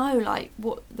actually know,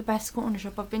 what the best corner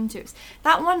shop I've been to is.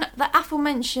 That one, the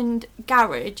aforementioned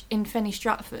garage in Fenny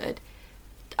Stratford,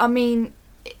 I mean,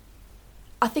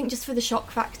 I think just for the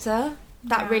shock factor,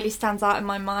 that really stands out in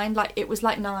my mind. It was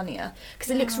like Narnia.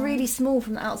 Because it looks really small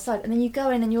from the outside, and then you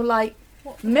go in and you're like...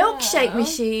 milkshake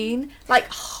machine,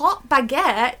 hot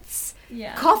baguettes,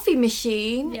 coffee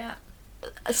machine. Yeah.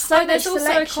 So much there's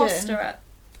selection. also a Costa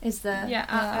Is there? Yeah,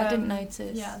 I didn't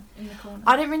notice. Yeah, in the corner.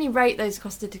 I don't really rate those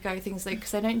Costa to go things though,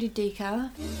 because they don't do decaf.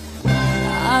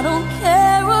 I don't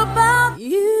care about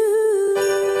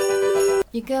you.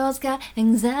 Your girl's got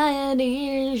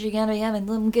anxiety, she gotta be having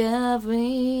some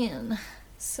caffeine.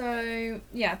 So,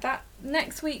 yeah, that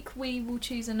next week we will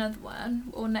choose another one,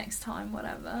 or next time,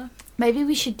 whatever. Maybe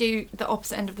we should do the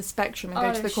opposite end of the spectrum and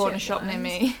go to the corner shop near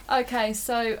me. Okay,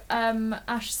 so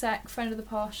Ash Sek, friend of the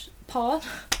Posh.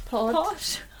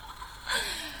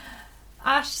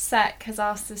 Ash Sek has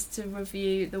asked us to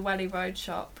review the Welly Road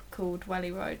shop called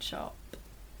Welly Road Shop.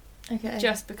 Okay.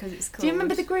 Just because it's called. Do you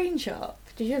remember the green shop?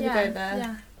 Did you ever go there?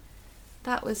 Yeah.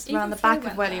 That was Even around the Flo back of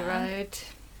went Welly there. Road.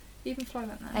 Even Flo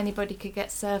went there. Anybody could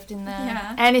get served in there.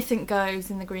 Yeah. Anything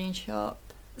goes in the green shop.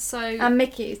 So And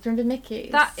Mickey's. Do you remember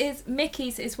Mickey's?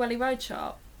 Mickey's is Welly Road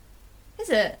Shop. Is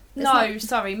it? No,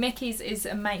 sorry. Mickey's is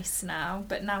a Mace now,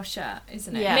 but now Shirt,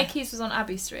 isn't it? Yeah. Mickey's was on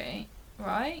Abbey Street,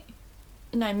 right?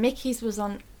 No, Mickey's was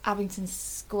on Abington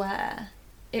Square.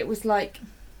 It was like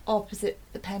opposite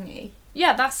the Penny.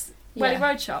 Yeah, that's Welly Yeah.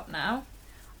 Road Shop now.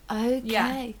 Okay.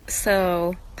 Yeah.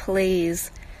 So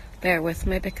please bear with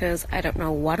me because I don't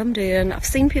know what I'm doing. I've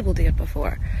seen people do it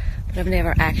before, but I've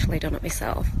never actually done it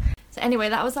myself. So anyway,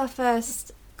 that was our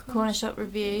first corner shop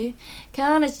review.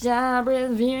 Corner shop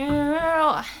review.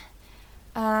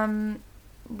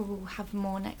 We'll have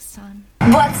more next time.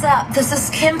 What's up? This is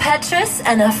Kim Petras,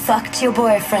 and I fucked your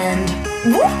boyfriend.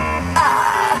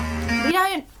 We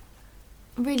don't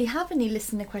really have any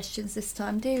listener questions this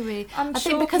time, do we? I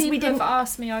think because people we didn't have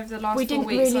asked me over the last 4 didn't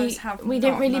weeks. really we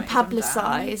didn't really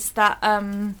publicise that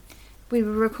we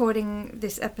were recording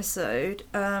this episode.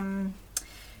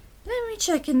 Let me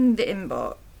check in the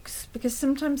inbox because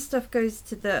sometimes stuff goes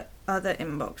to the other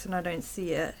inbox and I don't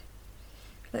see it.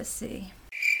 Let's see.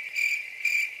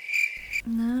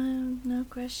 No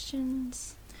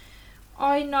questions.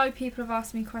 I know people have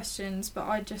asked me questions, but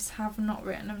I just have not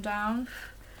written them down.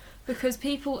 Because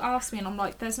people ask me and I'm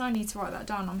like, there's no need to write that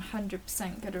down. I'm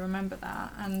 100% going to remember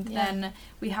that. And then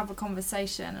we have a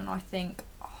conversation and I think...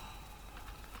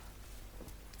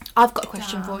 I've got a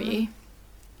question for you.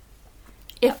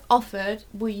 If offered,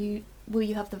 will you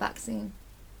have the vaccine?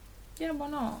 Yeah, why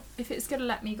not? If it's going to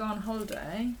let me go on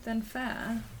holiday, then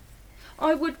fair.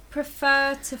 I would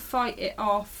prefer to fight it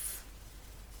off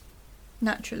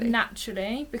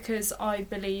naturally because I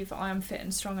believe I am fit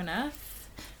and strong enough.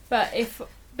 But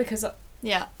because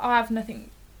I have nothing,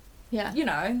 you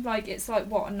know, like it's like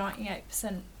what, a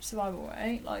 98% survival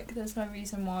rate, like there's no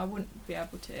reason why I wouldn't be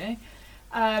able to.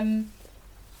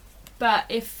 But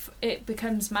if it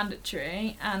becomes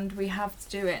mandatory and we have to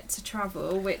do it to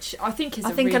travel, which I think is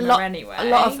a rumour anyway. A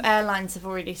lot of airlines have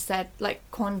already said, like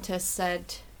Qantas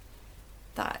said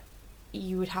that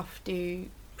you would have to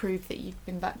prove that you've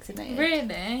been vaccinated.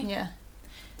 Really? Yeah.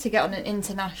 To get on an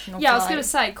international flight. Yeah, I was going to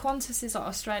say, Qantas is like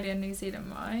Australia and New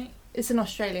Zealand, right? It's an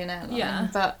Australian airline,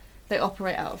 but they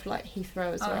operate out of like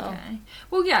Heathrow as well. Okay.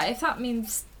 Well, yeah, if that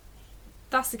means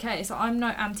that's the case, I'm no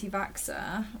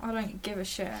anti-vaxxer. I don't give a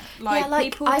shit.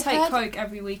 People take coke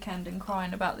every weekend and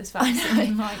crying about this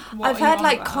vaccine. Like, what I've are you heard on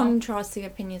like about? contrasting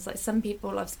opinions. Like some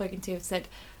people I've spoken to have said,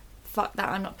 "Fuck that!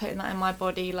 I'm not putting that in my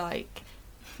body." Like,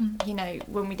 you know,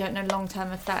 when we don't know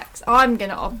long-term effects, I'm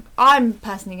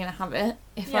personally gonna have it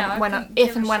if and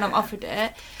when I'm offered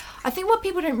it. I think what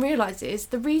people don't realise is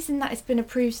the reason that it's been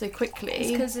approved so quickly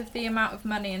is because of the amount of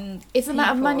money and it's the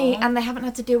amount of money, and they haven't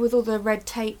had to deal with all the red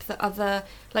tape that other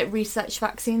like research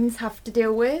vaccines have to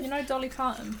deal with. You know, Dolly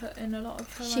Parton put in a lot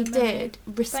of her She own did.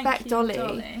 money. Respect Thank you,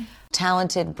 Dolly.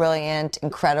 Talented, brilliant,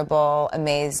 incredible,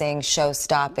 amazing,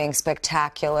 show-stopping,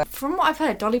 spectacular. From what I've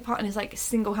heard, Dolly Parton is like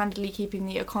single-handedly keeping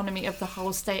the economy of the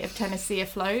whole state of Tennessee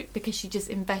afloat because she just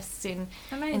invests in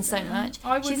so much.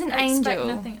 I would She's an expect angel.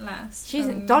 Nothing less. She's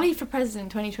Dolly for president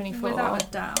 2024. Without a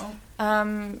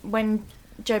doubt. When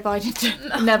Joe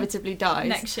Biden inevitably dies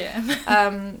next year,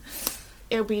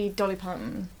 it'll be Dolly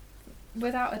Parton.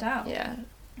 Without a doubt. Yeah.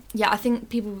 I think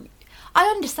people. I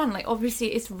understand. Like, obviously,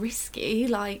 it's risky.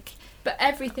 Like. But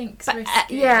everything's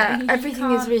risky.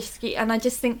 Everything is risky, and I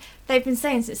just think they've been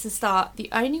saying since the start the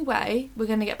only way we're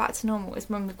going to get back to normal is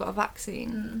when we've got a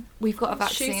vaccine. We've got a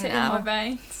vaccine shoot it now. in my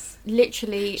veins.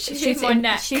 Literally, shoot it in my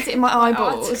neck. Shoot it in my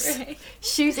eyeballs.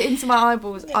 Shoot it into my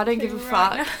eyeballs. I don't give a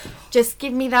fuck. Now. Just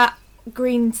give me that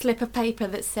green slip of paper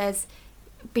that says,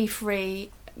 "Be free,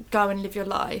 go and live your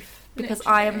life," because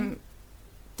Literally. I am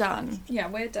done. Yeah,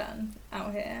 we're done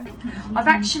out here. I've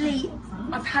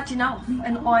had enough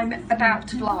and I'm about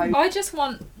to blow. I just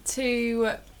want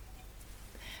to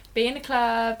be in a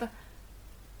club,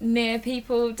 near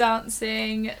people,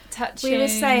 dancing, touching. We were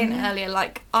saying earlier,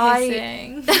 like,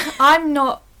 kissing. I'm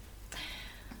not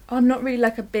really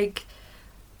like a big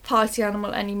party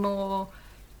animal anymore.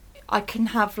 I can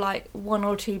have like 1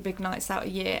 or 2 big nights out a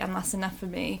year and that's enough for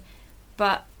me.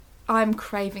 But I'm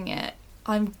craving it.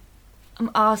 I'm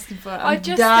asking for it. I'm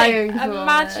dying for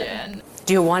imagine.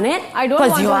 Do you want it? I don't want it. want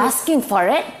Because you're it. asking for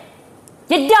it.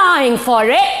 You're dying for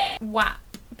it. WAP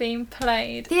being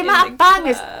played. The amount of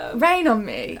bangers rain on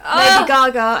me. Lady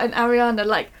Gaga and Ariana,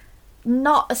 like,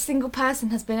 not a single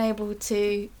person has been able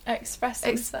to express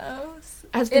themselves.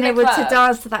 Has been able to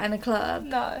dance to that in a club.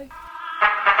 No.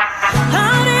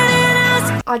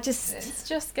 It's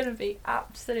just gonna be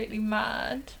absolutely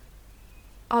mad.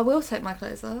 I will take my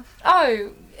clothes off.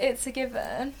 Oh, it's a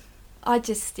given. I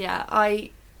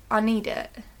need it.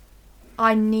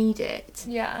 I need it.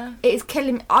 Yeah. It is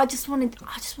killing me. I just wanted to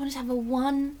have a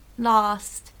one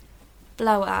last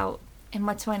blowout in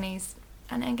my 20s,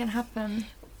 and it ain't gonna happen.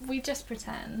 We just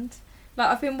pretend. Like,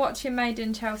 I've been watching Made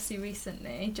in Chelsea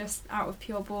recently, just out of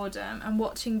pure boredom, and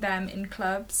watching them in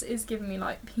clubs is giving me,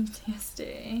 like,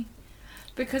 PTSD.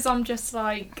 Because I'm just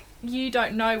like, you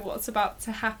don't know what's about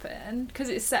to happen, because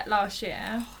it's set last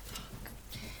year.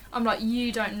 I'm like,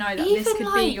 you don't know that this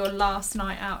could be your last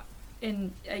night out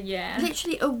in a year.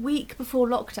 Literally a week before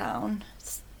lockdown,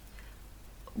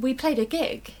 we played a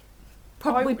gig.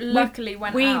 Luckily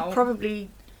went out. We probably,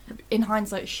 in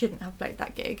hindsight, shouldn't have played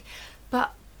that gig.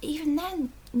 But even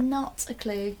then, not a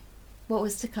clue what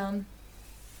was to come.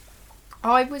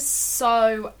 I was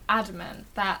so adamant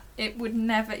that it would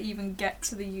never even get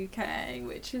to the UK,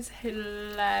 which is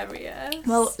hilarious.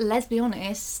 Well, let's be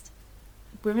honest,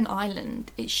 we're an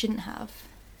island. It shouldn't have.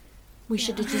 We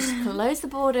should have just closed the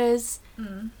borders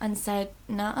and said,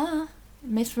 nah,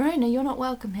 Miss Verona, you're not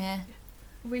welcome here.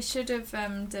 We should have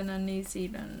done a New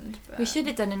Zealand. But... We should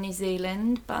have done a New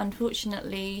Zealand, but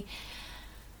unfortunately,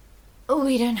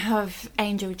 we don't have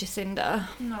Angel Jacinda.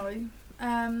 No.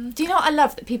 Do you know what I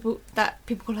love that people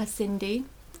call her Cindy?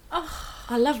 Oh,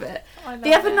 I love it.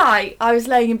 The other night, I was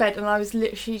laying in bed and I was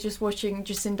literally just watching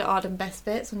Jacinda Ardern Best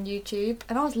Bits on YouTube,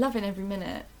 and I was loving every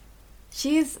minute.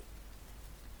 She's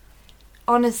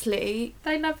honestly,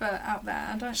 they love her out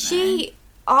there, don't they?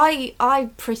 I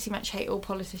pretty much hate all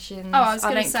politicians. Oh, I was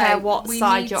going to say, care what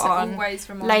side you're on.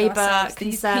 Labour, Conservative.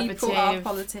 These people are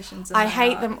politicians. I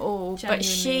hate them all, genuinely. But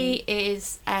she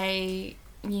is a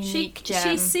unique gem.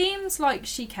 She seems like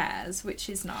she cares, which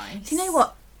is nice. Do you know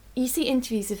what? You see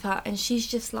interviews with her and she's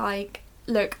just like,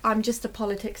 look, I'm just a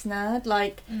politics nerd.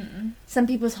 Like, some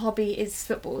people's hobby is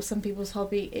football, some people's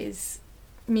hobby is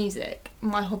music.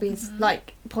 My hobby is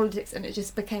like politics, and it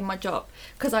just became my job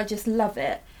because I just love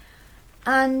it.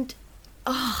 And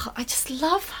I just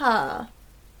love her.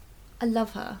 I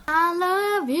love her. I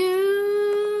love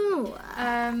you.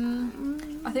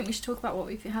 I think we should talk about what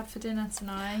we've had for dinner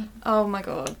tonight. Oh my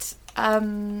god.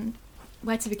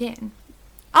 Where to begin?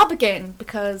 I'll begin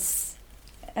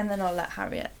and then I'll let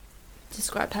Harriet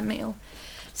describe her meal.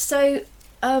 So,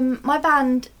 my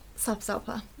band,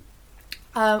 Salpa,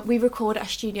 we record at a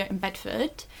studio in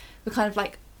Bedford. We're kind of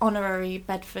like honorary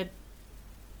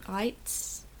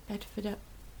Bedfordites.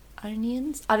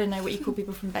 Bedfordonians? I don't know what you call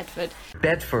people from Bedford.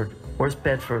 Bedford? Where's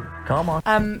Bedford? Come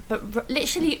on. But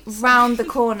literally round the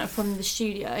corner from the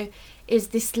studio is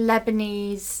this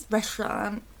Lebanese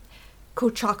restaurant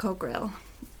called Charcoal Grill.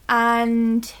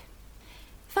 And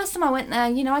first time I went there,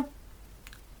 you know,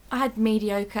 I had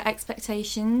mediocre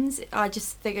expectations. I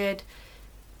just figured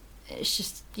it's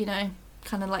just, you know,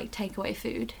 kind of like takeaway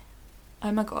food.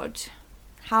 Oh my god,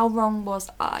 how wrong was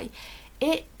I?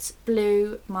 It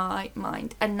blew my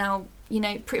mind. And now, you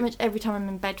know, pretty much every time I'm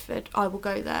in Bedford, I will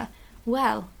go there.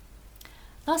 Well,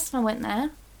 last time I went there,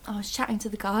 I was chatting to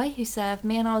the guy who served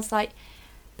me, and I was like,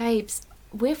 babes,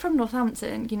 we're from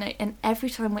Northampton, you know, and every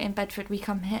time we're in Bedford, we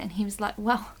come here. And he was like,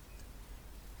 well,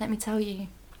 let me tell you,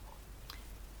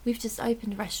 we've just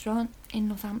opened a restaurant in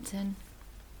Northampton.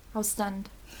 I was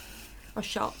stunned. I was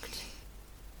shocked.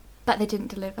 But they didn't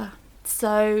deliver.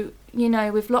 So, you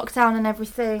know, with lockdown and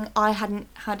everything, I hadn't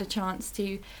had a chance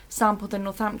to sample the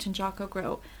Northampton Charcoal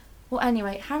Grill. Well,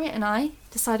 anyway, Harriet and I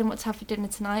decided what to have for dinner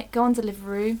tonight. Go on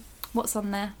Deliveroo. What's on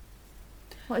there?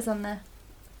 What is on there?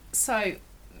 So,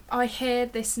 I hear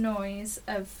this noise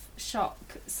of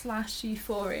shock /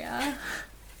 euphoria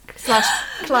 /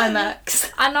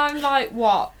 climax. And I'm like,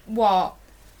 what?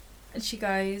 And she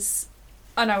goes,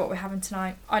 I know what we're having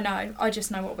tonight. I just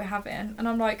know what we're having. And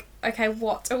I'm like, okay,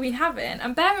 what are we having?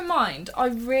 And bear in mind, I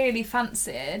really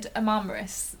fancied a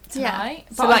marmaris tonight. Yeah.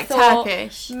 But so like I thought,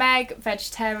 Turkish. Meg,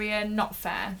 vegetarian, not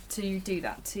fair to do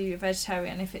that to a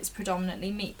vegetarian if it's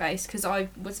predominantly meat-based, because I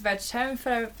was vegetarian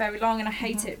for very long, and I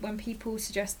hate it when people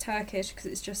suggest Turkish, because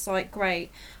it's just like,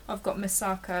 great, I've got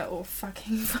moussaka or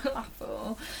fucking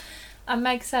falafel. And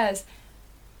Meg says,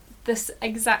 this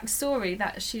exact story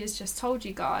that she has just told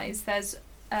you guys. There's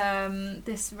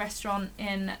this restaurant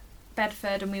in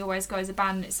Bedford, and we always go as a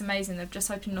band, and it's amazing. They've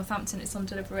just opened in Northampton. It's on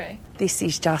delivery. This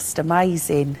is just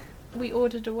amazing. We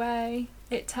ordered away.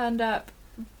 It turned up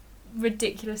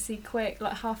ridiculously quick,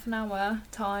 like half an hour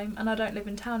time, and I don't live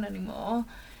in town anymore.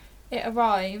 It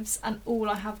arrives, and all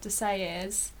I have to say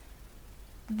is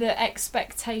the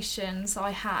expectations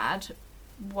I had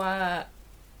were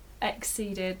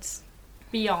exceeded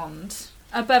beyond,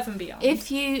 above and beyond.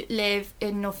 If you live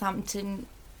in Northampton,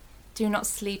 do not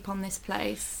sleep on this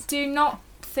place. Do not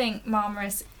think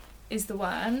Marmaris is the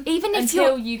one. Even if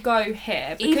until you go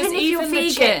here, because even if you're the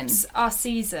vegan, chips are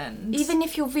seasoned. Even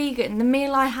if you're vegan, the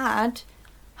meal I had,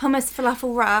 hummus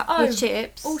falafel wrap with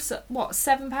chips. Also, what,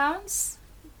 £7?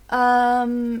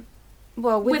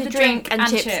 Well, with the drink and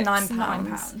chips,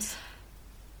 £9.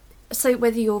 So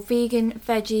whether you're vegan,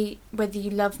 veggie, whether you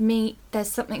love meat, there's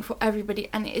something for everybody,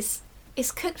 and it's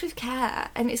cooked with care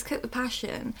and it's cooked with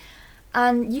passion,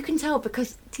 and you can tell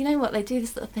because, do you know what, they do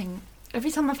this little thing every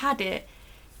time I've had it.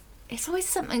 It's always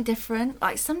something different.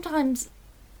 Like sometimes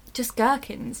just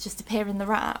gherkins just appear in the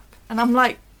wrap, and I'm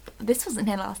like, this wasn't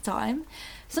here last time.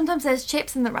 Sometimes there's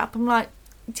chips in the wrap. I'm like,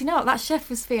 do you know what, that chef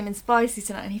was feeling spicy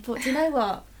tonight, and he thought, do you know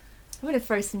what, I'm going to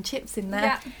throw some chips in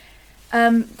there.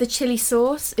 Yeah. The chili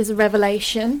sauce is a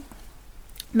revelation.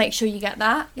 Make sure you get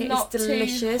that. It's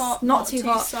delicious. Not too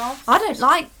hot. Soft. I don't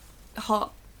like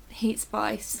hot heat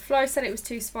spice. Flo said it was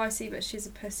too spicy, but she's a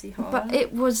pussy hot. But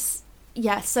it was,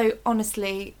 yeah, so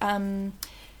honestly,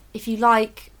 if you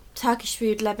like Turkish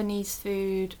food, Lebanese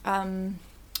food,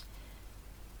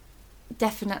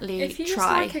 definitely try. If you just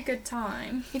like a good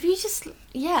time. If you just,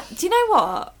 yeah. Do you know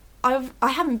what? I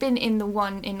haven't been in the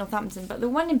one in Northampton, but the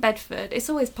one in Bedford, it's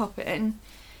always popping.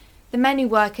 The men who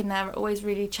work in there are always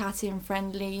really chatty and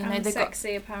friendly. You know, and they've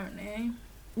sexy, apparently.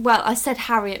 Well, I said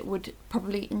Harriet would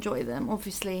probably enjoy them.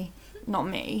 Obviously, not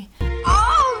me.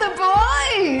 Oh, the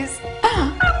boys!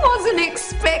 I wasn't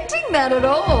expecting that at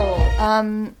all.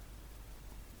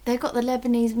 They've got the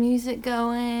Lebanese music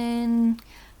going.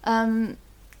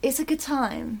 It's a good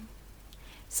time.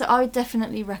 So I would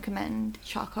definitely recommend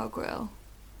Charcoal Grill.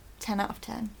 10 out of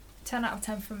 10. 10 out of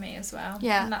 10 from me as well.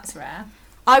 Yeah. And that's rare.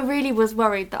 I really was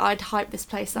worried that I'd hype this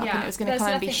place up and it was going to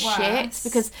kind of be shit.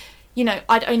 Because, you know,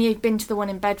 I'd only been to the one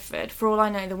in Bedford. For all I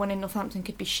know, the one in Northampton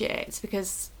could be shit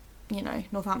because, you know,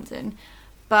 Northampton.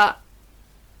 But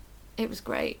it was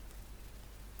great.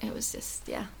 It was just,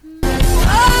 yeah.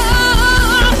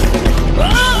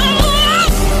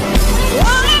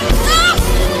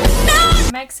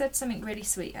 Meg said something really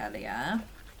sweet earlier.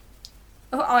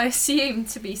 Oh, I assumed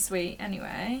to be sweet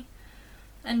anyway.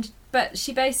 But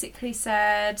she basically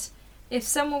said, if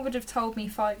someone would have told me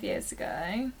 5 years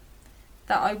ago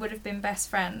that I would have been best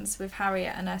friends with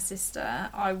Harriet and her sister,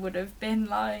 I would have been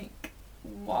like,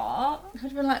 what? I'd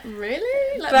have been like,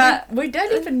 really? Like, but we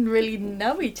don't even really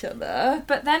know each other.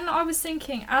 But then I was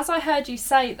thinking, as I heard you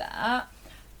say that,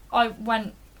 I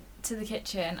went to the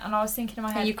kitchen and I was thinking in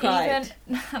my head, and you cried.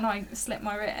 And I slipped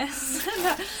my wrist.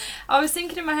 I was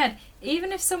thinking in my head,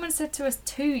 even if someone said to us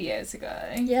 2 years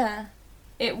ago, yeah,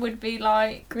 it would be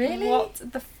like, really? What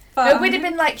the fuck? It would have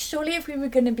been like, surely if we were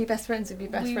going to be best friends, we'd be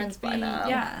best friends by now.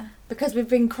 Yeah. Because we've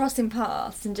been crossing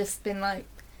paths and just been like,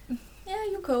 yeah,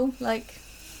 you're cool, like,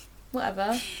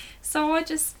 whatever. So I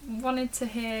just wanted to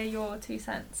hear your 2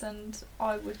 cents and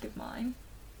I would give mine.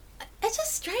 It's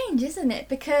just strange, isn't it?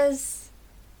 Because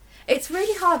it's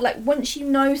really hard, like, once you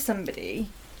know somebody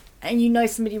and you know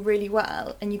somebody really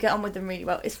well and you get on with them really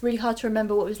well, it's really hard to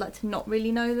remember what it was like to not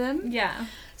really know them. Yeah.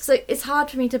 So it's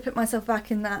hard for me to put myself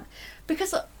back in that.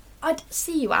 Because I'd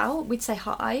see you out, we'd say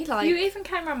hi. Like, you even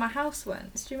came around my house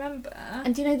once, do you remember?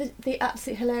 And do you know the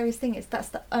absolute hilarious thing is that's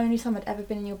the only time I'd ever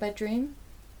been in your bedroom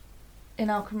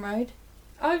in Alcombe Road.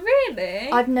 Oh,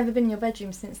 really? I've never been in your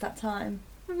bedroom since that time.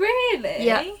 Really?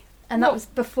 Yeah. And that was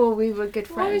before we were good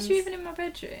friends. Why was you even in my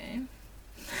bedroom?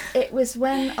 It was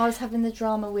when I was having the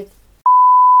drama with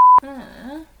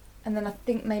and then I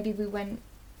think maybe we went...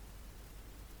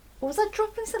 Was I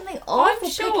dropping something off I'm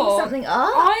or sure picking something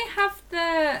up? I have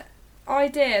the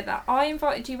idea that I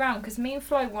invited you round because me and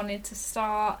Flo wanted to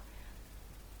start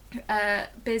a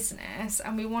business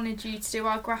and we wanted you to do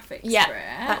our graphics for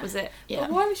it. That was it. Yeah.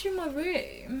 But why was you in my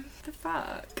room? The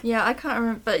fuck? Yeah, I can't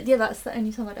remember. But yeah, that's the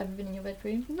only time I'd ever been in your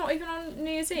bedroom. Not even on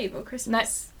New Year's Eve or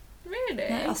Christmas? No. Really?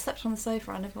 No, I slept on the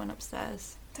sofa. I never went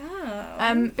upstairs.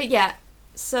 Damn. But yeah,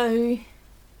 so...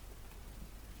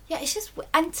 Yeah, it's just...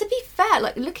 And to be fair,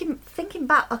 like, thinking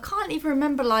back, I can't even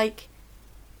remember, like,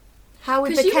 how we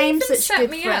became such good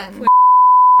friends.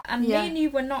 And me and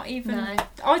you were not even... No.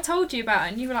 I told you about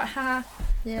it and you were like, ha.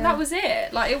 Yeah. And that was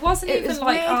it. Like, it wasn't even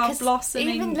like our blossoming...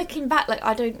 Even looking back, like,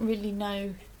 I don't really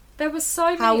know... There was so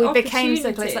many how we became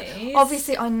so close. Like,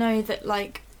 obviously, I know that,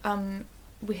 like,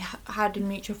 we had a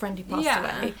mutual friend who passed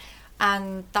away.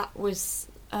 And that was,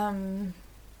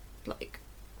 like...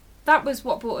 That was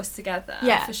what brought us together,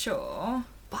 for sure.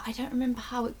 But I don't remember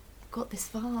how it got this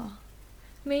far.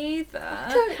 Me either.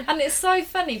 And it's so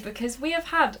funny because we have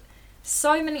had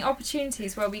so many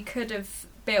opportunities where we could have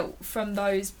built from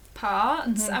those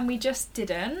parts and we just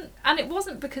didn't. And it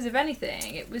wasn't because of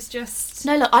anything. It was just...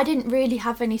 No, look, I didn't really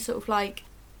have any sort of, like,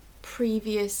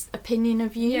 previous opinion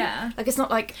of you. Yeah. Like, it's not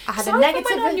like I had so a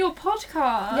negative... I went on your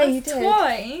podcast. Yeah, you did.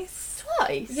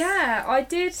 Twice. Yeah, I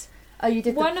did. Oh, you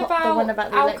did one the about one about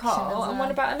the alcohol election and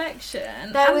one about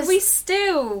election. There and was, we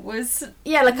still was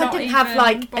yeah, like I not didn't have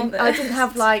like I didn't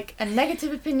have bothered. like a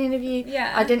negative opinion of you.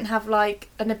 Yeah. I didn't have like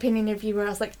an opinion of you where I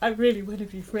was like, I really want to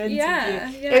be friends Yeah,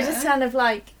 with you. yeah. It was just kind of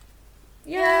like,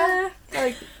 Yeah.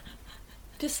 like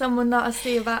just someone that I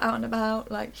see out and about.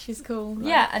 Like, she's cool. Like,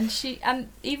 Yeah, and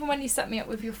even when you set me up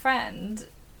with your friend,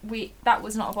 that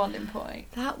was not a bonding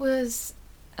point. that was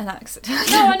an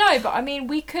accident. No, I know, but I mean,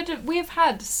 we've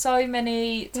had so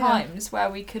many times where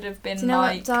we could have been Do you know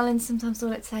like, what, darling? Sometimes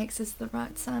all it takes is the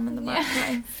right time and the right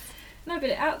place. No, but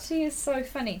it actually is so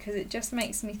funny because it just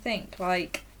makes me think,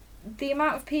 like, the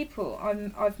amount of people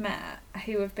I've met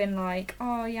who have been like,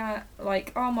 oh yeah,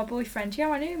 like, oh, my boyfriend, yeah,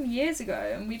 I knew him years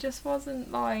ago and we just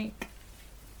wasn't like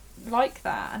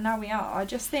that, and now we are. I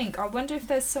just think, I wonder if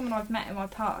there's someone I've met in my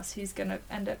past who's going to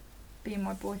end up being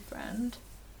my boyfriend.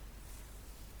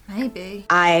 Maybe.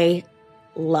 I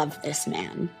love this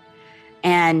man,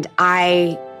 and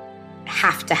I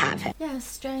have to have him. Yeah,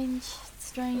 strange.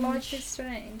 Life is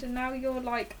strange, and now you're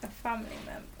like a family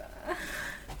member.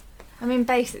 I mean,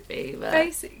 basically, but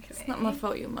Basically. it's not my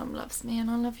fault your mum loves me, and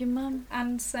I love your mum.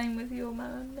 And same with your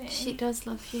mum and me. She does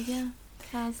love you, yeah.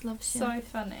 Kaz loves you. So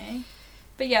funny.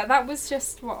 But yeah, that was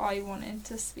just what I wanted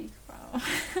to speak about.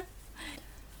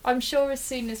 I'm sure as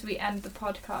soon as we end the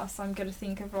podcast, I'm going to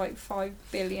think of like 5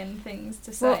 billion things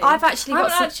to say. Well, I've actually I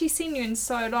got haven't actually seen you in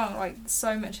so long. Like,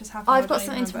 so much has happened. I've got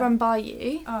something to run by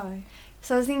you. Oh.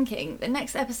 So I was thinking, the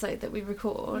next episode that we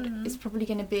record is probably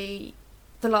going to be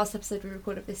the last episode we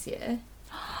record of this year.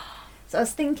 So I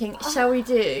was thinking, shall we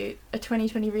do a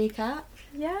 2020 recap?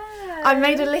 Yeah. I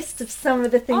made a list of some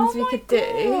of the things we could do.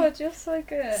 Oh my god, you're so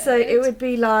good. So it would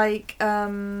be like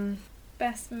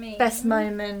best meme, best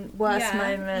moment, worst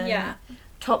moment,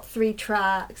 top 3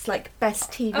 tracks, like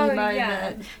best TV moment.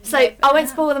 Yeah. So I won't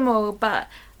spoil them all, but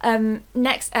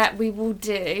next ep we will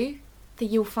do the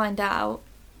You'll Find Out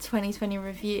 2020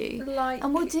 review,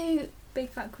 and we'll do Big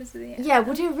Fat Quiz of the Year. Yeah,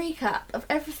 we'll do a recap of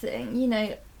everything. You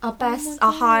know, our best,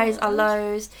 our highs, our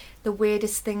lows, the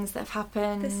weirdest things that have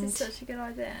happened. This is such a good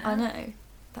idea. I know.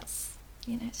 That's,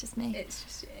 you know, it's just me. It's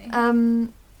just you.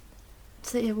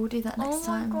 So yeah, we'll do that next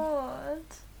time. Oh my god.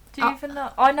 Do you even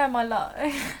know? I know my low.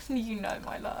 You know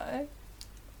my low.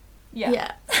 Yeah.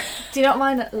 Yeah. Do you know what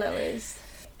my low is?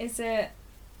 Is it...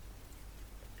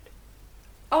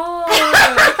 Oh,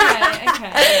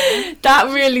 okay.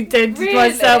 That really did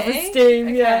my self-esteem,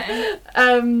 Okay.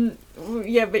 yeah.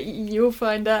 Yeah, but you'll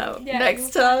find out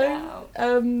next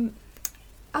time.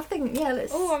 I think,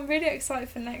 let's... Oh, I'm really excited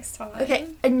for next time. Okay,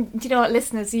 and do you know what,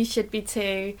 listeners, you should be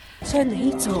too. Turn the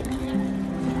heat up.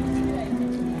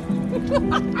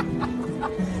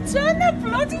 Turn the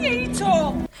bloody heat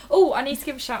up. Oh, I need to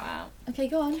give a shout out. Okay,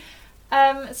 go on.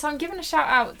 So I'm giving a shout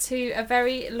out to a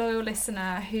very loyal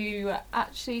listener who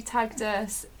actually tagged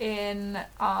us in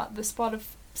the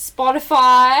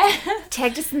Spotify.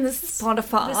 Tagged us in the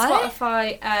Spotify. The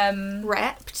Spotify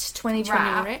Wrapped 2020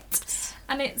 Wrapped.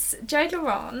 And it's Jade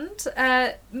Laurent.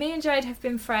 Me and Jade have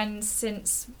been friends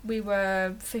since we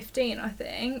were 15, I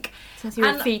think. Since you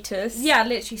were a fetus. Yeah,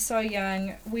 literally so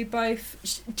young. We both...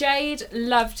 Jade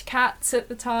loved cats at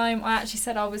the time. I actually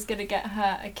said I was going to get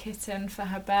her a kitten for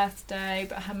her birthday,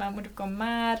 but her mum would have gone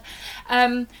mad.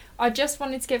 I just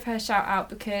wanted to give her a shout out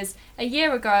because a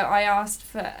year ago I asked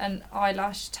for an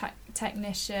eyelash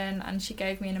technician, and she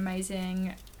gave me an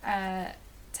amazing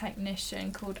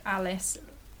technician called Alice,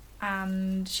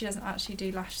 and she doesn't actually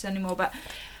do lashes anymore, but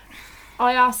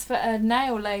I asked for a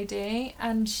nail lady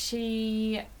and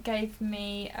she gave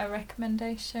me a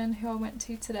recommendation who I went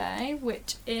to today,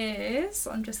 which is,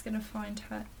 I'm just going to find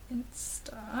her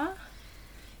Insta.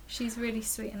 She's really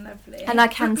sweet and lovely. And I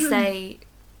can say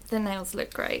the nails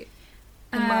look great,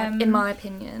 in my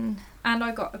opinion. And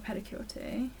I got a pedicure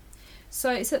too.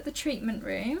 So it's at the treatment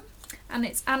room, and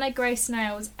it's Anna Grace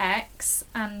Nails X,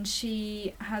 and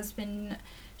she's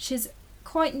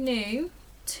quite new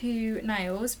to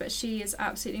nails, but she is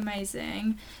absolutely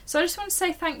amazing. So I just want to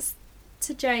say thanks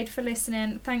to Jade for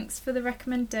listening, thanks for the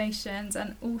recommendations,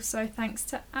 and also thanks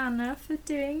to Anna for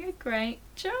doing a great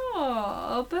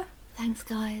job. Thanks,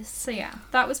 guys. So yeah,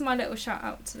 that was my little shout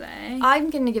out today. I'm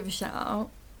going to give a shout out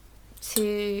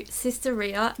to Sister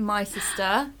Ria, my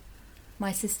sister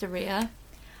Ria,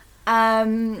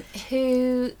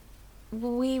 who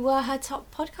we were her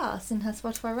top podcast in her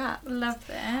Spotify Wrapped. Love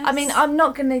this. I mean, I'm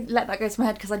not going to let that go to my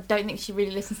head because I don't think she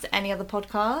really listens to any other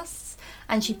podcasts,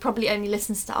 and she probably only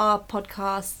listens to our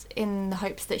podcast in the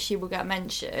hopes that she will get a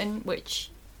mention,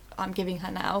 which I'm giving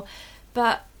her now.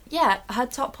 But yeah, her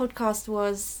top podcast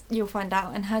was You'll Find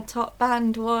Out, and her top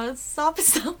band was Saba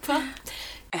Saba.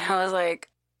 And I was like,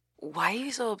 why are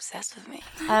you so obsessed with me?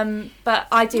 But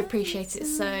I do appreciate it,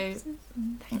 so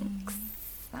thanks.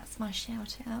 That's my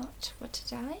shout out for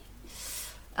today.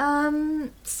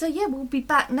 So yeah, we'll be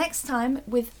back next time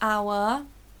with our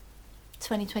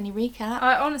 2020 recap.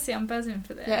 I'm buzzing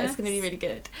for this. Yeah, it's going to be really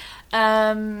good.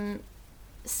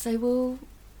 So we'll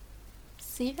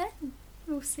see you then.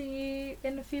 We'll see you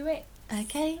in a few weeks.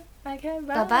 Okay. Okay,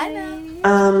 bye. Bye-bye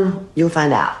now. You'll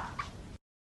find out.